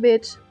little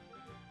bit,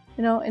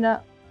 you know, in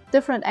a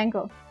different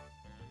angle.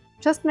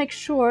 Just make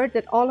sure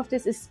that all of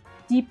this is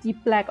deep,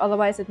 deep black,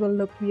 otherwise it will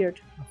look weird.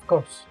 Of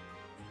course.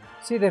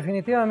 Sí,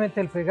 definitivamente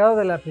el pegado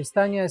de la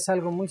pestaña es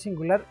algo muy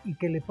singular y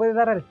que le puede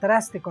dar al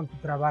traste con tu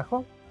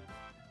trabajo,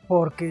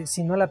 porque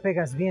si no la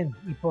pegas bien,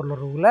 y por lo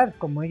regular,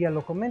 como ella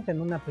lo comenta,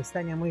 en una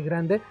pestaña muy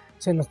grande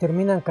se nos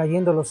terminan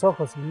cayendo los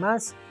ojos, y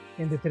más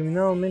en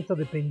determinado momento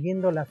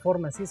dependiendo la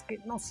forma. Así es que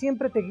no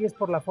siempre te guíes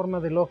por la forma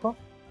del ojo,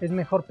 es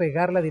mejor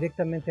pegarla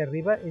directamente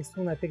arriba. Es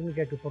una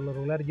técnica que por lo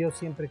regular yo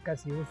siempre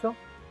casi uso,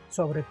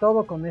 sobre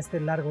todo con este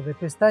largo de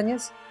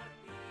pestañas.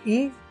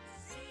 Y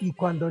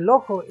cuando el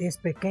ojo es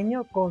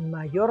pequeño, con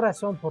mayor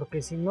razón,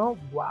 porque si no,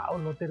 wow,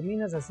 lo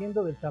terminas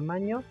haciendo del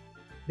tamaño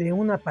de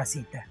una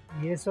pasita,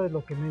 y eso es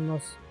lo que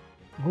menos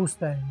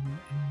gusta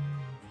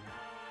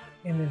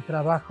en el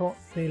trabajo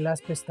de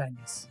las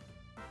pestañas.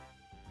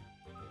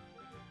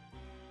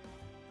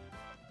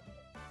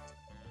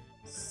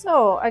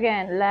 So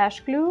again,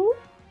 lash glue,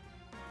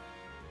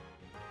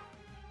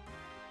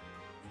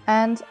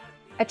 and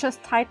I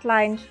just tight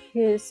lined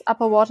his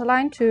upper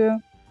waterline to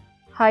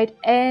hide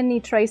any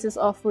traces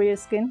of real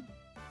skin,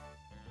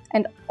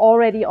 and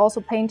already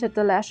also painted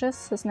the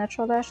lashes, his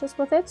natural lashes,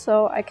 with it,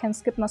 so I can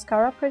skip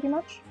mascara pretty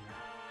much.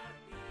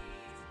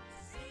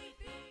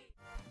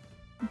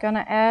 You're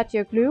gonna add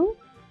your glue.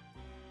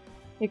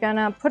 You're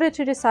gonna put it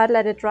to the side,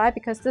 let it dry,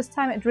 because this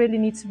time it really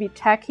needs to be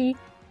tacky,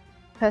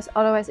 because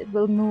otherwise it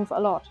will move a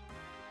lot.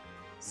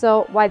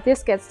 So while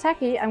this gets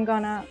tacky, I'm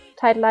gonna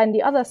tight line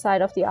the other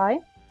side of the eye.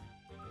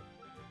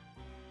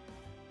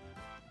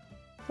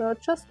 So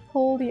just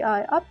pull the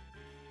eye up,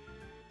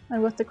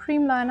 and with the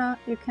cream liner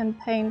you can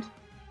paint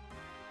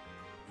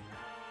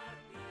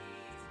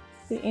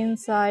the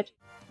inside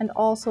and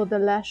also the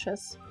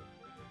lashes,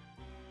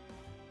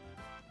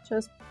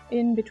 just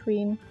in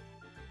between,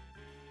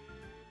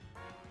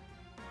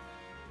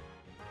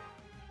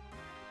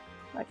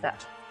 like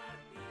that.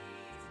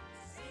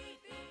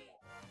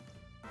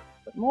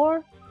 A bit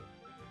more.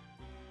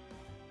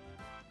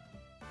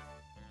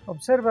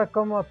 Observa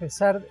cómo, a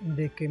pesar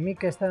de que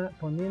Mika está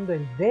poniendo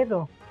el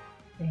dedo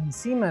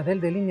encima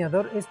del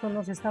delineador, esto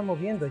no se está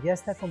moviendo, ya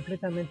está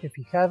completamente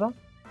fijado,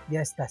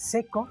 ya está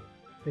seco.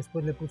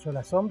 Después le puso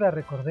la sombra,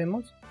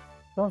 recordemos.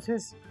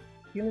 Entonces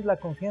tienes la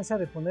confianza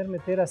de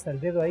meter hasta el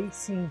dedo ahí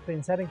sin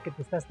pensar en que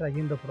te estás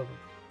trayendo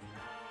producto.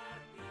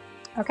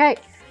 Okay,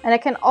 and I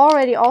can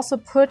already also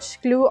put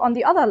glue on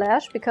the other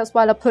lash, because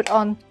while I put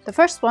on the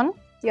first one,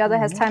 the other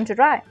has time to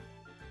dry.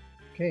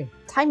 Okay.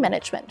 Time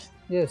management.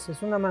 Yes,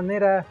 es una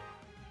manera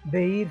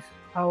de ir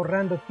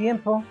ahorrando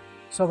tiempo,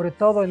 sobre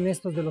todo en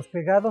estos de los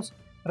pegados.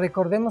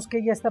 Recordemos que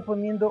ella está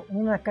poniendo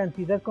una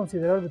cantidad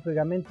considerable de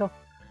pegamento,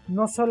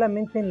 no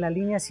solamente en la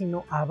línea,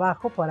 sino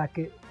abajo, para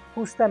que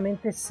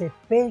justamente se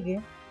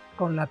pegue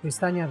con la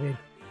pestaña de él.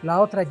 La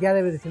otra ya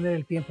debe de tener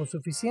el tiempo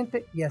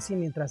suficiente, y así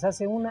mientras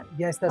hace una,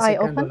 ya está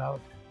secando la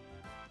otra.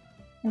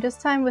 And this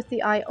time with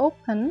the eye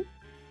open,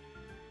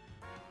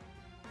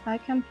 I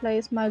can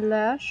place my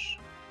lash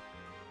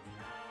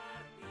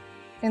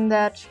in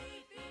that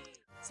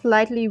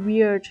slightly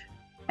weird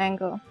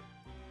angle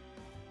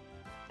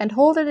and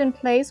hold it in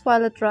place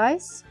while it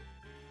dries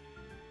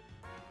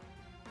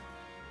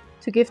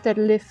to give that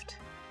lift.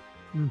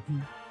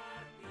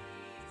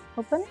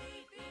 Open.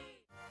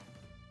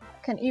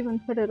 I can even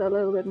put it a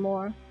little bit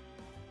more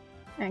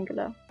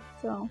angular,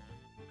 so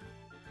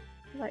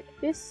like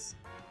this.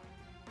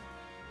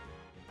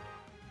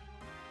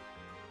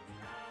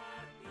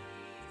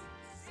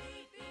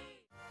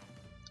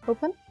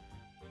 Open.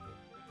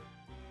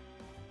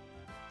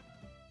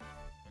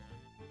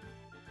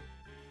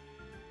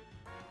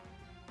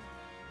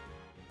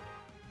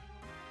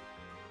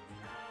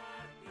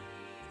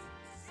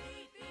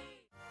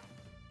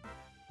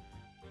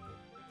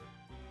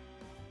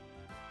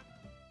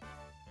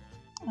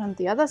 And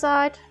the other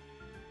side.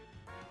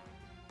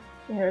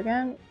 Here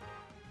again.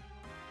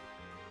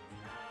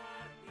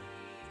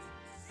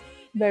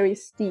 Very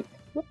steep.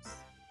 Whoops.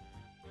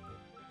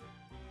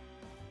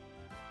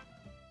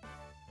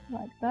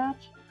 Like that.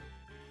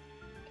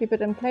 Keep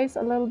it in place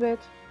a little bit.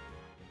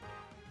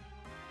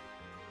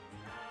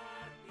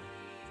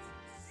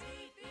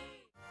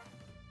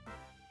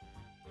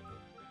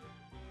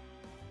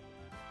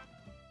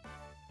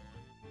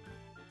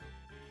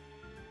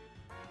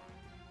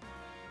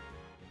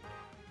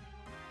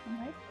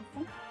 right? This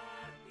one.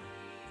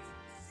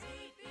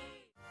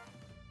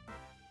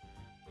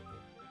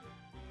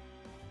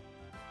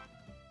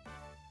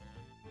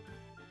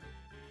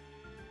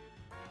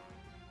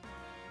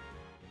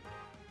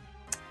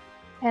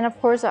 And of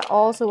course, I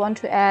also want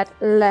to add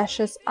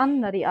lashes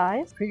under the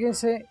eyes.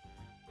 Fíjense,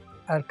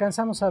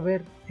 alcanzamos a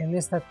ver en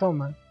esta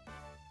toma,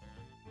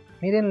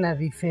 miren la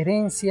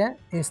diferencia,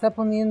 está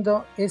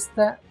poniendo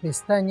esta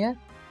pestaña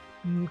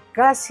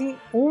casi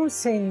 1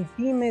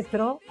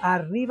 centímetro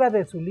arriba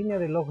de su línea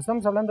del ojo,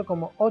 estamos hablando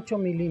como 8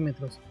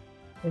 milímetros.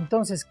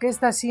 Entonces, ¿qué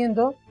está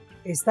haciendo?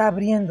 Está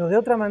abriendo, de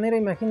otra manera,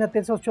 imagínate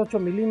esos 8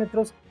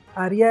 milímetros,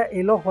 haría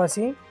el ojo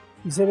así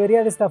y se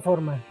vería de esta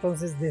forma,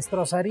 entonces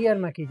destrozaría el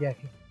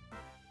maquillaje.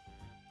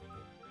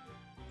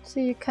 So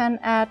you can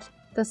add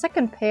the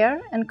second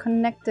pair and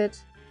connect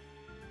it,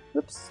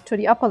 oops, to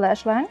the upper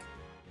lash line.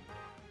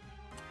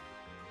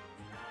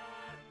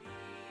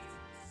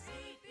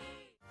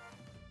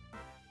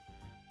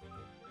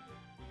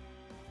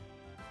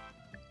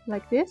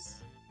 Like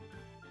this.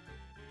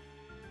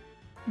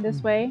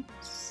 This way,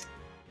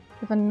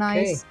 with a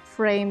nice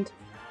framed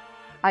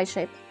eye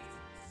shape.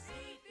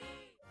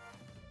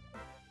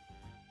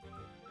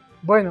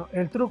 Bueno,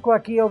 el truco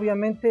aquí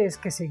obviamente es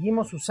que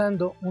seguimos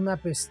usando una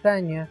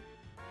pestaña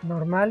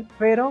normal,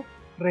 pero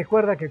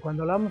recuerda que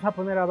cuando la vamos a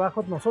poner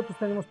abajo, nosotros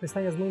tenemos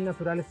pestañas muy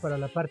naturales para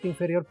la parte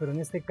inferior, pero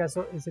en este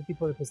caso ese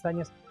tipo de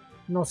pestañas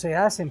no se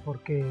hacen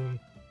porque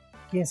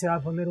 ¿quién se va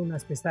a poner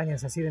unas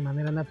pestañas así de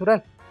manera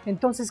natural?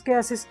 Entonces, ¿qué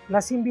haces?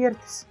 Las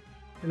inviertes.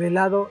 El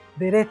lado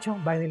derecho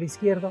va en el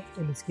izquierdo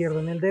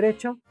en el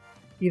derecho,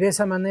 y de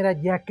esa manera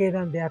ya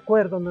quedan de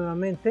acuerdo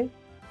nuevamente.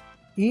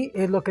 Y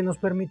es lo que nos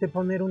permite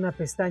poner una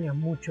pestaña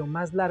mucho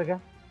más larga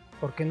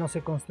porque no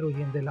se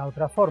construyen de la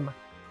otra forma.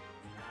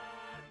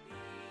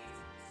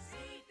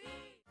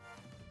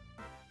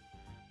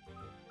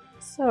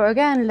 So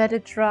again, let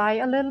it dry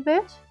a little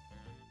bit.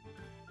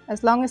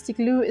 As long as the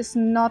glue is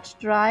not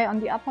dry on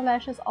the upper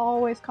lashes,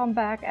 always come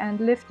back and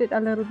lift it a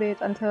little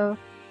bit until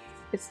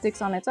it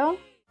sticks on its own.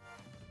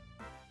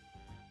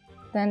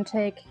 Then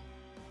take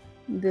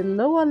the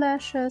lower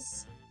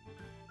lashes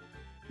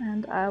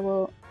and I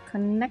will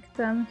connect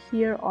them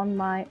here on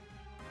my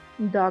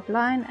dark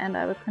line, and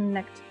I will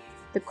connect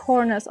the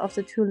corners of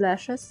the 2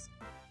 lashes.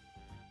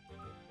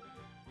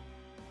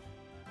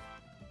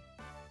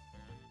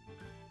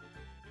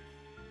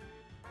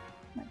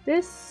 Like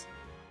this.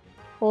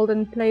 Hold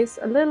in place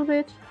a little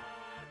bit.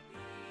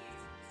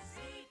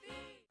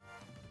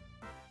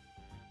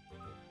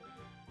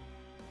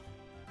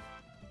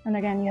 And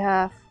again, you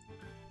have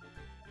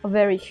a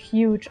very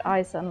huge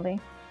eye suddenly.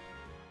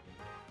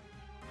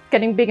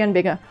 Getting bigger and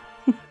bigger.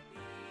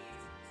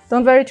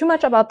 Don't worry too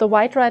much about the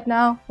white right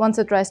now. Once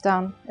it dries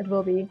down, it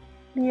will be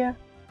here.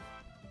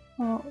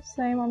 Oh,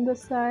 same on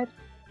this side.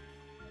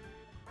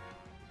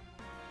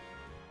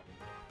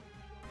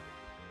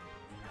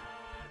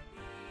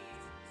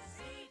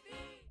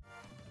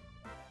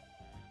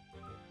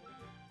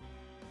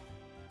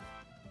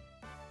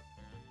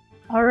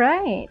 All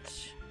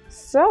right,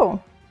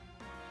 so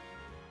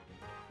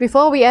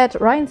before we add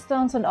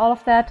rhinestones and all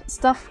of that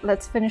stuff,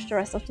 let's finish the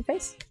rest of the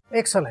face.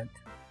 Excellent.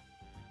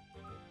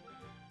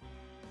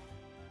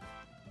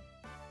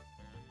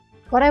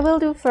 What I will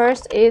do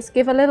first is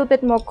give a little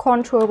bit more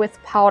contour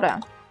with powder.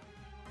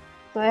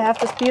 So I have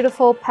this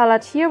beautiful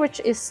palette here, which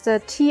is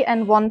the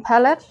TN1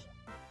 palette.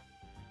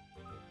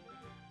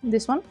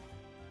 This one.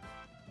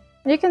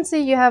 And you can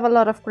see you have a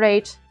lot of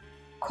great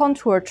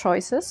contour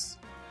choices.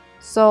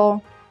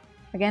 So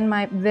again,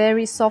 my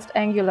very soft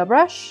angular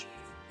brush.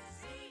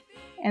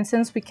 And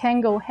since we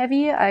can go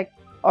heavy, I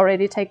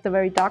already take the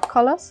very dark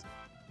colors.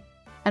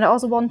 And I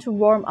also want to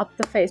warm up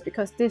the face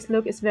because this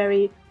look is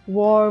very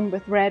warm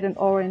with red and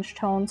orange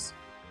tones.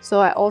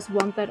 So I also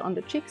want that on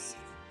the cheeks.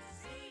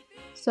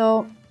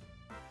 So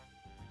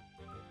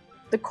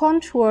the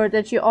contour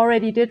that you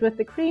already did with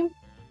the cream,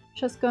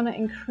 just gonna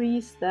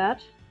increase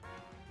that.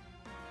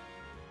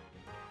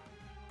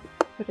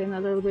 Put in a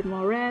little bit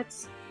more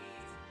reds.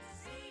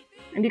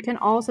 And you can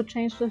also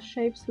change the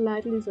shape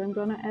slightly, so I'm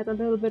gonna add a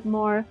little bit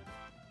more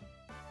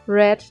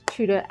red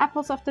to the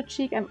apples of the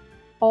cheek. I'm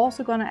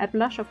also gonna add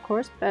blush, of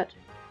course, but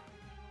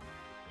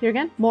here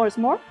again, more is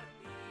more.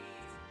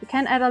 You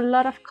can add a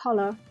lot of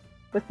color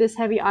with this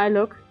heavy eye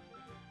look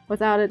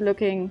without it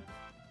looking,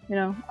 you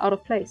know, out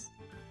of place.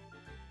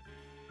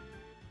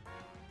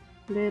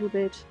 A little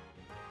bit.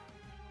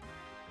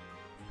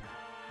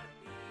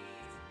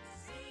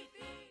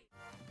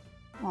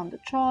 On the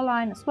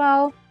jawline as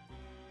well.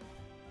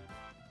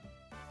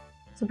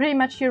 So pretty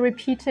much you're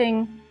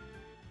repeating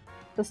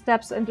the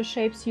steps and the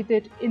shapes you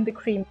did in the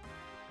cream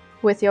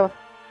with your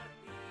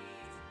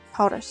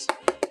powders.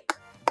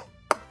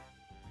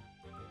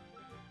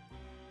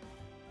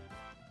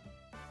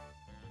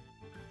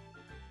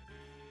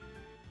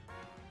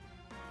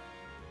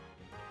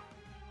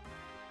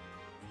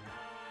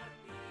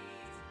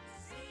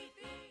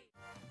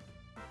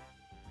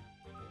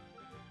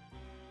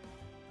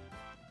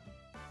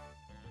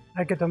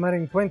 Hay que tomar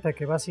en cuenta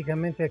que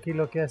básicamente aquí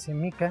lo que hace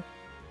Mika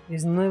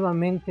es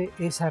nuevamente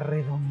esa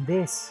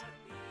redondez.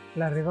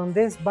 La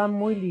redondez va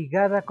muy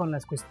ligada con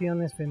las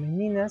cuestiones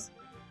femeninas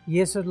y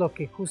eso es lo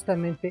que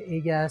justamente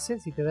ella hace.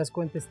 Si te das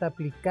cuenta, está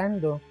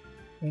aplicando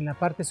en la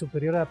parte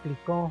superior,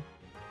 aplicó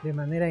de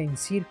manera en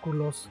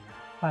círculos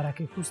para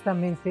que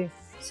justamente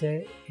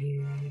se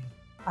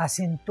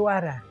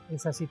acentuara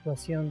esa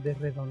situación de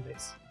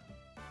redondez.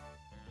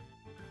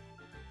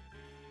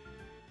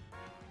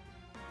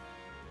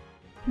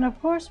 And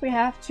of course we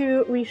have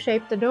to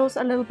reshape the nose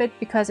a little bit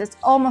because it's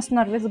almost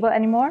not visible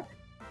anymore.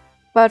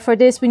 But for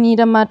this we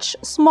need a much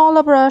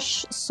smaller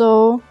brush,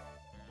 so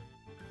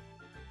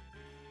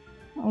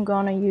I'm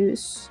gonna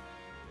use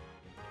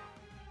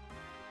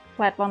a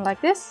flat one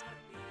like this.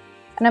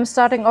 And I'm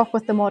starting off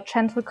with the more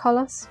gentle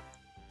colors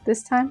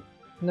this time.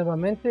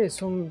 Nuevamente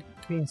es un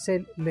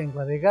pincel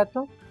lengua de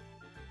gato,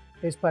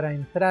 es para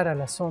entrar a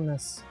las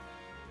zonas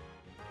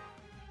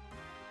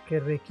que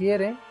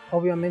requiere.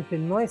 Obviamente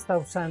no está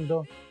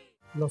usando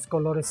los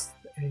colores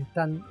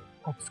tan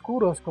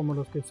oscuros como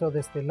los que usó de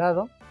este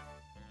lado,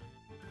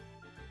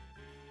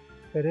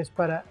 pero es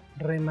para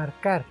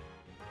remarcar.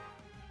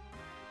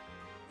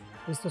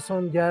 Estos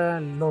son ya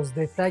los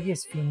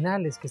detalles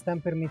finales que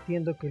están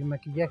permitiendo que el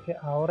maquillaje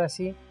ahora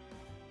sí,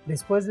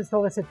 después de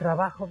todo ese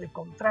trabajo de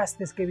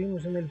contrastes que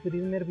vimos en el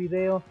primer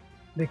video,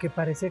 de que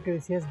parecía que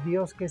decías,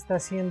 Dios, ¿qué está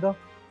haciendo?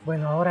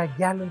 Bueno, ahora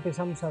ya lo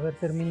empezamos a ver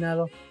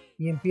terminado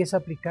y empieza a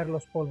aplicar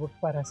los polvos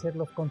para hacer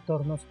los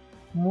contornos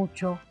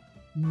mucho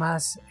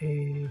más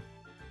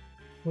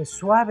pues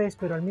suaves,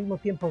 pero al mismo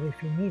tiempo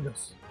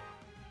definidos.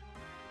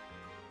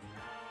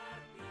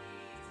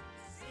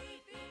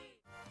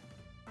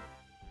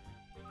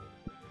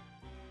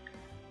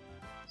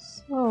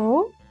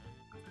 So,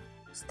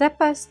 step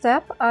by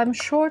step, I'm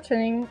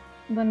shortening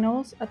the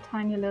nose a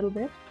tiny little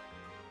bit.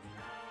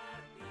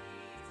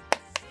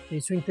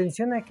 Y su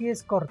intención aquí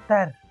es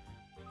cortar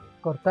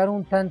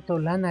un tanto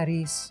la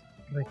nariz,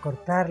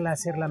 recortarla,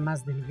 hacerla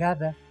más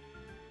delgada.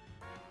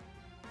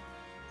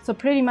 So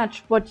pretty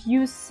much what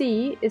you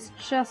see is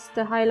just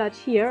the highlight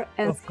here,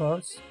 and Of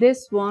course.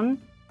 this one,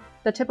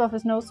 the tip of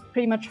his nose,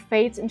 pretty much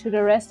fades into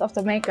the rest of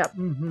the makeup.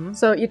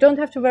 So you don't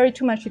have to worry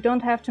too much. You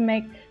don't have to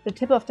make the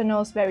tip of the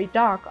nose very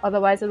dark,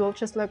 otherwise it will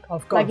just look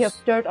like you have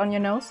dirt on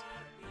your nose.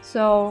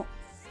 So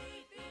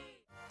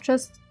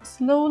just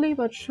slowly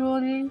but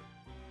surely.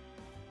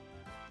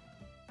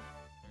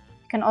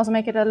 You can also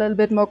make it a little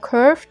bit more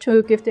curved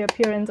to give the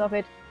appearance of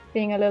it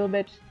being a little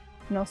bit,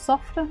 you know,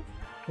 softer.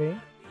 Okay.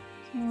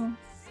 So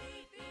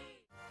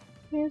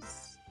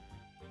this.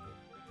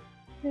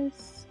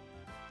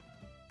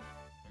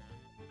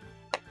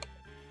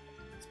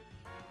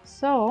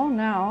 So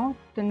now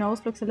the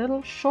nose looks a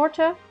little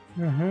shorter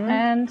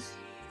and,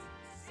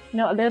 you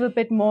know, a little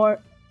bit more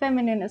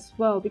feminine as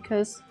well,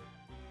 because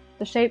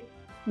the shape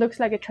looks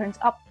like it turns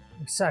up.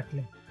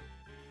 Exactly.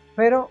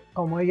 Pero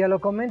como ella lo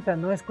comenta,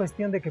 no es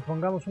cuestión de que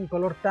pongamos un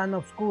color tan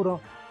oscuro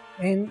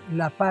en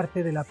la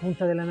parte de la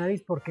punta de la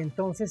nariz, porque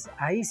entonces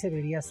ahí se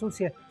vería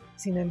sucia.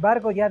 Sin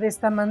embargo, ya de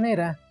esta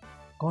manera,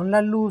 con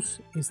la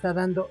luz, está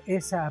dando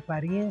esa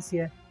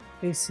apariencia,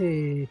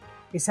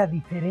 esa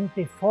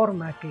diferente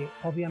forma que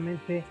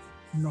obviamente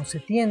no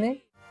se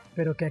tiene,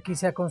 pero que aquí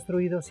se ha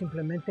construido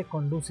simplemente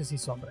con luces y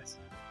sombras.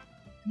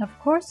 And of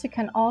course, you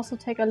can also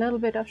take a little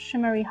bit of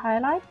shimmery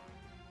highlight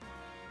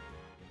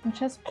and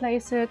just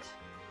place it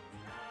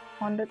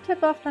on the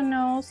tip of the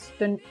nose,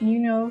 the new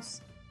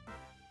nose,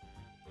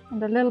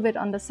 and a little bit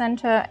on the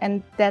center,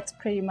 and that's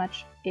pretty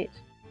much it.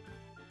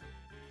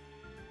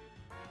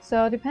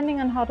 So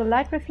depending on how the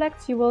light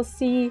reflects, you will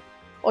see,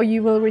 or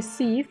you will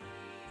receive,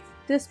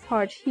 this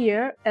part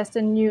here as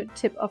the new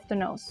tip of the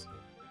nose.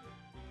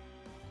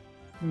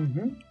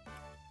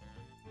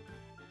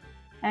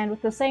 And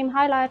with the same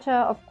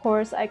highlighter, of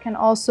course, I can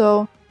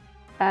also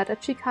add a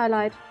cheek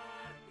highlight.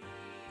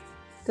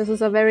 This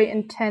is a very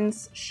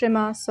intense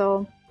shimmer,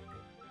 so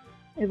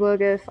it will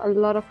give a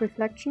lot of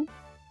reflection.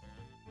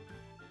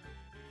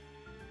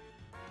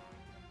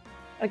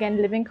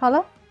 Again, living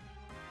color.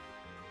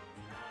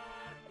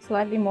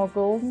 Slightly more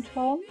golden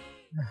tone,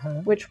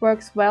 which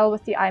works well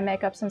with the eye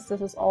makeup since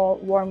this is all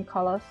warm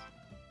colors.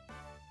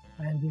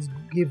 And this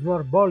gives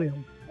more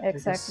volume.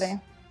 Exactly.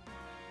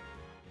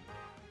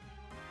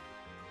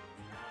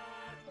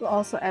 We'll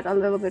also add a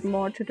little bit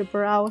more to the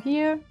brow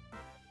here.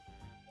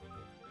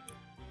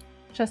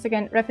 Just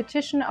again,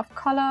 repetition of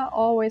color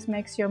always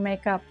makes your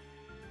makeup,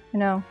 you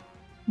know,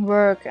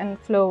 work and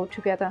flow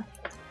together.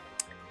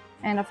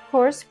 And of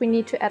course, we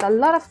need to add a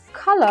lot of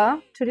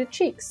color to the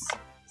cheeks.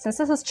 Since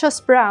this is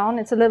just brown,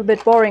 it's a little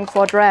bit boring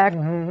for drag.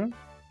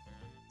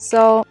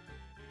 So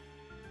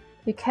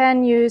you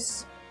can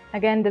use,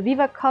 again, the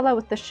Viva color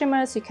with the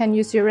shimmers. You can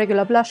use your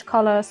regular blush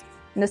colors.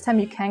 And this time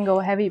you can go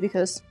heavy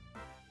because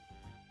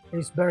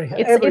it's very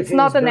heavy. It's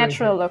not a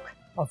natural look.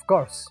 Of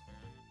course.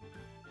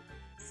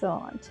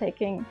 So I'm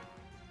taking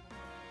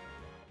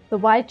the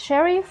white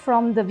cherry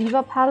from the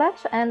Viva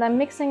palette and I'm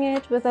mixing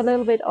it with a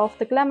little bit of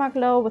the Glamour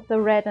Glow with the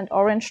red and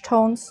orange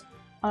tones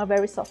on a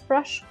very soft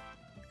brush.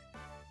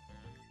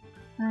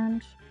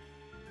 And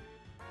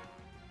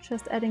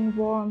just adding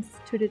warmth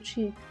to the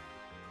cheek.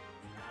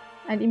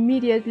 And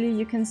immediately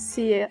you can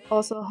see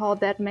also how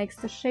that makes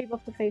the shape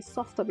of the face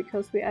softer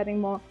because we're adding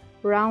more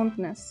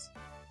roundness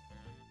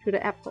to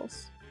the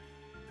apples.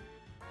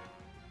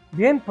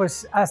 Bien,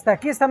 pues hasta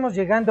aquí estamos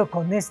llegando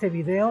con este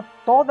video.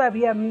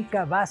 Todavía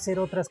Mika va a hacer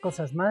otras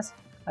cosas más,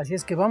 así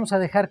es que vamos a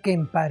dejar que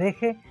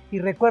empareje. Y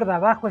recuerda,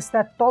 abajo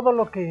está todo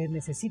lo que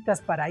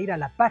necesitas para ir a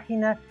la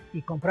página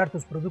y comprar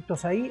tus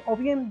productos ahí, o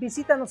bien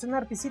visítanos en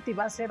Articity,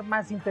 va a ser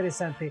más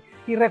interesante.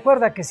 Y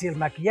recuerda que si el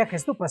maquillaje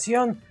es tu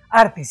pasión,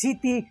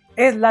 Articity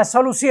es la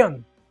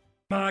solución.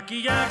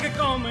 Maquillaje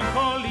como en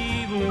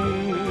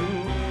Hollywood,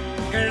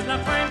 que es la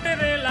fuente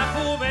de la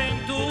juventud.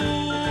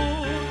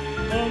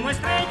 Como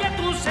estrella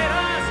tú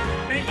serás,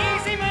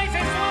 bellísima y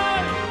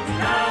sensual.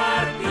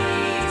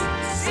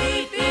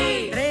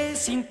 Articity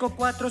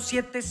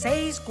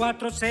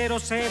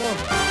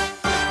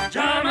 35476-400.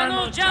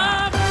 Llámanos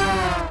ya.